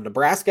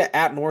 Nebraska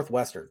at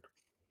Northwestern.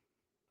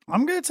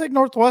 I'm going to take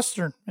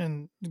Northwestern,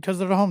 and because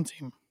they're the home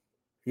team.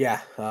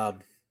 Yeah.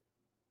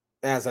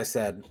 As I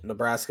said,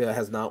 Nebraska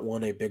has not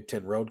won a Big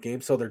Ten road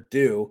game, so they're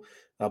due.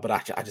 But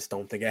I just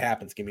don't think it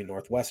happens. Give me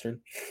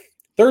Northwestern.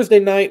 Thursday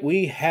night,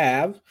 we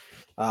have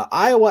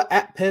Iowa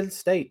at Penn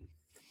State.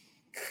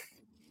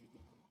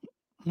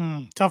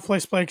 Tough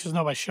place to play because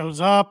nobody shows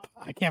up.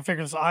 I can't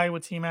figure this Iowa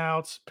team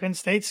out. Penn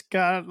State's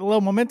got a little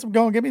momentum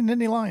going. Give me the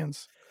Nittany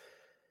Lions.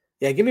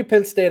 Yeah, give me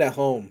Penn State at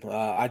home.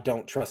 I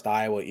don't trust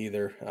Iowa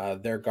either.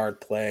 Their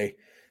guard play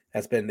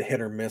has been hit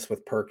or miss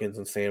with Perkins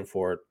and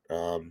Sanford.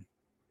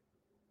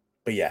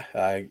 But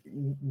yeah,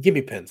 give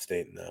me Penn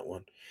State in that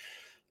one.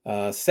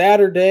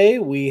 Saturday,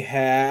 we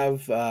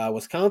have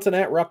Wisconsin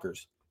at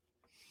Rutgers.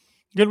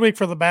 Good week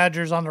for the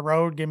Badgers on the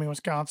road. Give me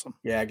Wisconsin.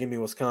 Yeah, give me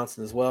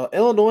Wisconsin as well.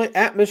 Illinois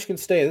at Michigan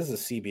State. This is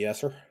a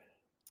CBSer.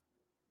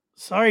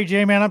 Sorry,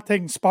 J-Man. I'm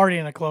taking Sparty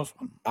in a close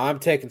one. I'm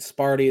taking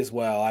Sparty as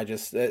well.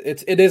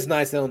 It is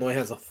nice Illinois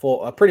has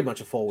pretty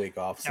much a full week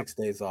off, 6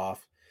 days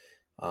off.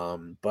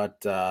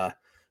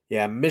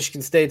 Yeah,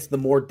 Michigan State's the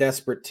more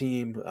desperate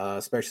team,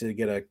 especially to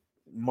get a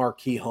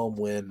marquee home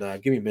win.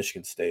 Give me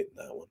Michigan State in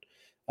that one.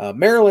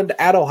 Maryland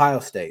at Ohio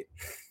State.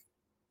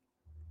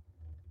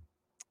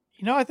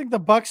 I think the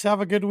Bucks have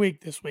a good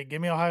week this week.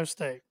 Give me Ohio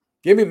State.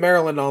 Give me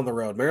Maryland on the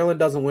road. Maryland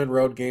doesn't win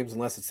road games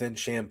unless it's in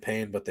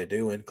Champaign, but they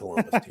do in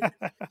Columbus.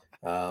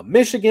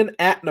 Michigan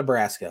at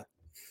Nebraska.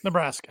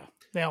 Nebraska.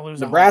 They don't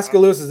lose. Nebraska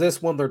loses this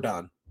one, they're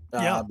done.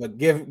 Yeah. But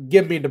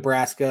give me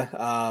Nebraska.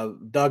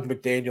 Doug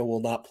McDaniel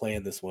will not play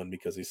in this one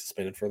because he's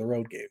suspended for the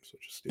road games,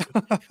 which is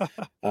stupid.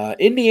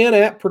 Indiana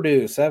at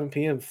Purdue, 7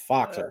 p.m.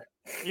 Foxer.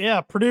 Yeah,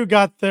 Purdue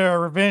got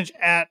their revenge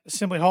at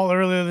Assembly Hall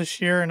earlier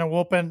this year in a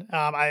whooping.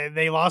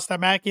 They lost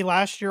at Mackey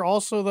last year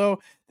also, though. I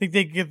think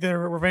they get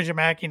their revenge at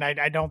Mackey, and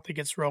I don't think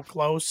it's real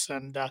close.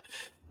 And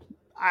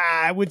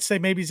I would say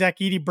maybe Zach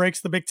Edey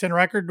breaks the Big Ten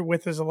record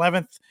with his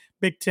 11th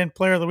Big Ten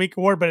Player of the Week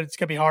award, but it's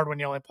going to be hard when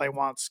you only play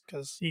once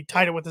because he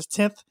tied it with his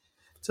 10th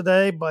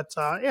today. But,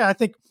 yeah, I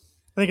think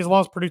as long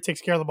as Purdue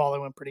takes care of the ball, they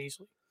win pretty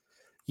easily.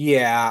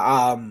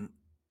 Yeah,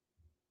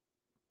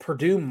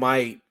 Purdue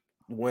might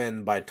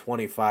win by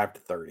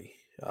 25-30.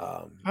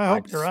 I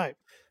hope you're right.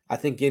 I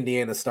think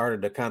Indiana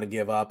started to kind of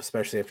give up,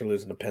 especially after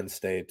losing to Penn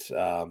State.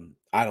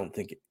 I don't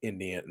think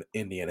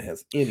Indiana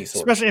has any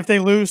sort especially if they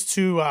lose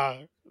to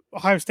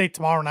Ohio State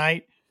tomorrow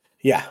night.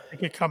 Yeah. They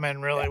could come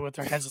in really with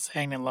their heads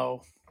hanging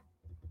low.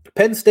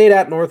 Penn State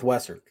at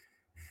Northwestern.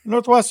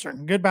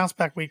 Northwestern, good bounce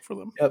back week for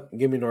them. Yep,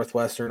 give me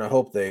Northwestern. I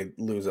hope they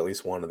lose at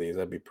least one of these.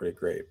 That'd be pretty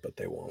great, but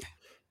they won't.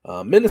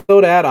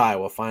 Minnesota at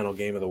Iowa, final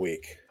game of the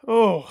week.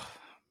 Oh,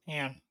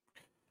 man.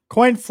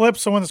 Coin flip.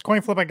 So when this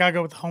coin flip, I got to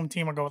go with the home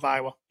team. I'll go with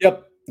Iowa.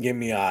 Yep, give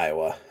me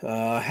Iowa.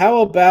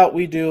 How about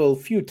we do a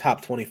few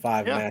top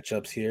 25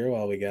 matchups here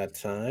while we got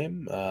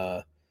time?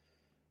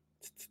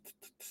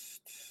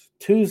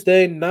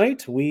 Tuesday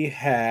night, we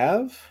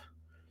have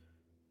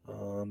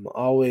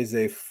always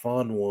a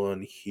fun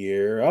one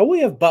here. Oh,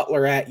 we have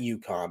Butler at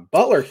UConn.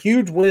 Butler,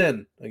 huge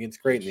win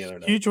against Creighton the other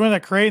night. Huge win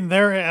at Creighton.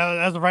 They're,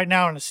 as of right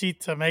now, in a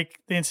seat to make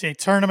the NCAA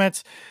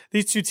tournament.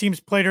 These two teams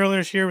played earlier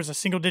this year. It was a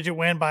single-digit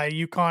win by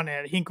UConn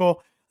at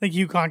Hinkle. I think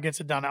UConn gets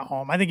it done at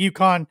home. I think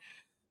UConn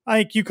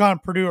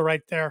and Purdue are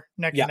right there,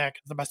 neck and neck.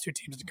 The best two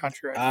teams in the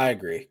country right now. I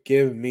agree.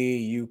 Give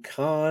me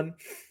UConn.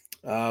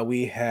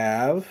 We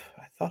have,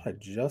 I thought I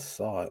just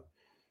saw it.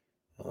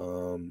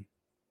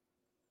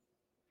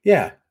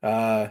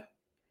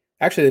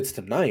 Actually, it's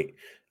tonight.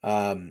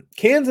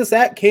 Kansas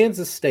at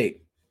Kansas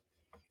State.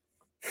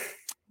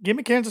 Give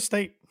me Kansas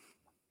State.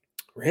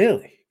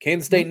 Really?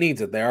 Kansas State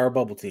needs it. They are a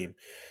bubble team.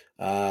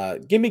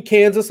 Give me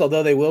Kansas,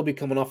 although they will be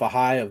coming off a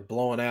high of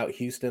blowing out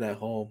Houston at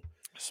home.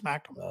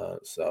 Smacked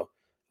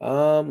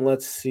them.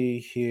 Let's see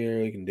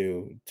here. We can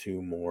do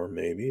two more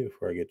maybe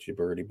before I get you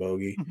birdie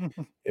bogey.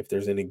 If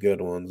there's any good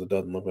ones, it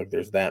doesn't look like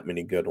there's that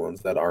many good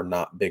ones that are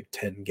not Big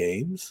Ten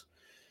games.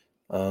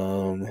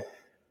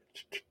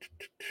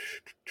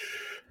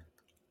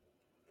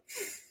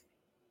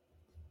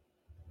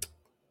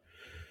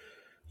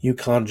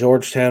 UConn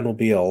Georgetown will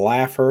be a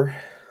laugher.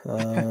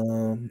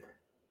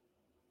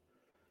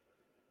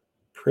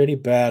 Pretty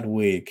bad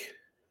week.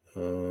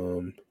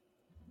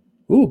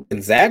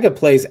 Gonzaga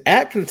plays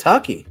at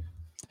Kentucky.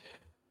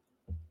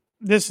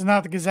 This is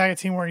not the Gonzaga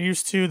team we're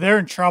used to. They're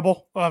in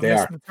trouble. They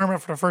are. The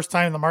tournament for the first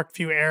time in the Mark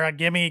Few era.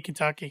 Give me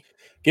Kentucky.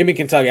 Give me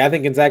Kentucky. I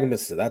think Gonzaga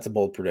misses it. That's a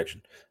bold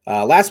prediction.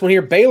 Last one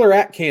here, Baylor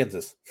at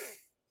Kansas.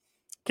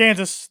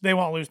 Kansas, they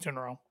won't lose 2 in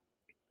a row.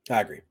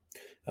 I agree.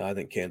 I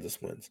think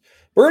Kansas wins.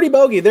 Birdie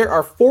Bogey, there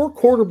are 4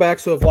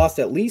 quarterbacks who have lost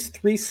at least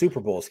 3 Super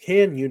Bowls.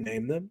 Can you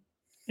name them?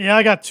 Yeah,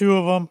 I got 2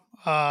 of them,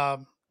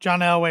 John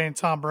Elway and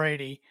Tom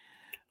Brady.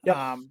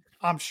 Yep.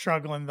 I'm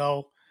struggling,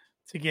 though,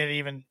 to get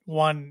even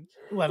 1,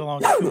 let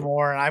alone 2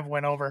 more. And I've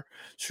went over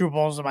Super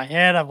Bowls in my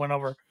head. I've went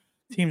over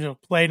teams who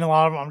have played in a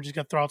lot of them. I'm just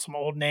going to throw out some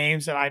old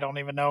names that I don't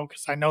even know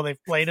because I know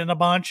they've played in a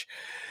bunch.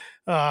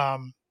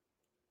 Terry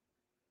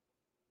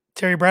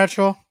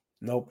Bradshaw?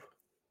 Nope.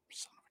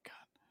 Son of a gun.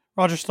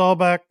 Roger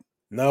Staubach?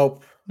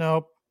 Nope.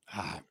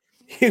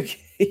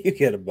 You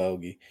get a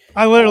bogey.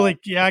 I literally,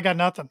 I got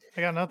nothing.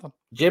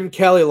 Jim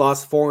Kelly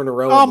lost 4 in a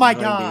row. Oh, my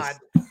God.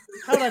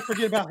 How did I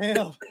forget about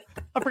him?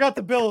 I forgot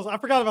the Bills. I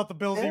forgot about the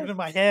Bills even in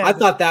my head. I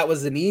thought that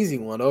was an easy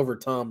one over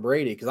Tom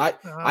Brady because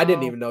I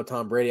didn't Oh. even know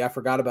Tom Brady. I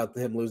forgot about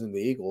him losing to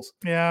the Eagles.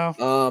 Yeah.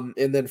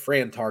 And then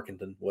Fran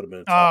Tarkenton would have been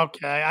a tough.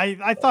 Okay.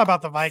 I thought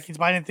about the Vikings,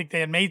 but I didn't think they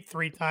had made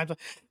 3 times.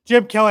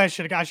 Jim Kelly, I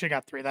should have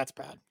got 3. That's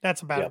bad.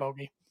 That's a bad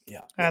bogey.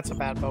 Yeah. That's a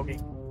bad bogey.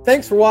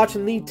 Thanks for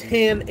watching the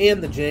Tan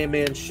and the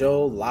J-Man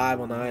show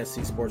live on the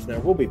ISC Sports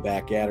Network. We'll be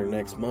back at her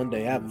next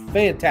Monday. Have a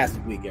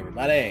fantastic week,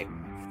 everybody.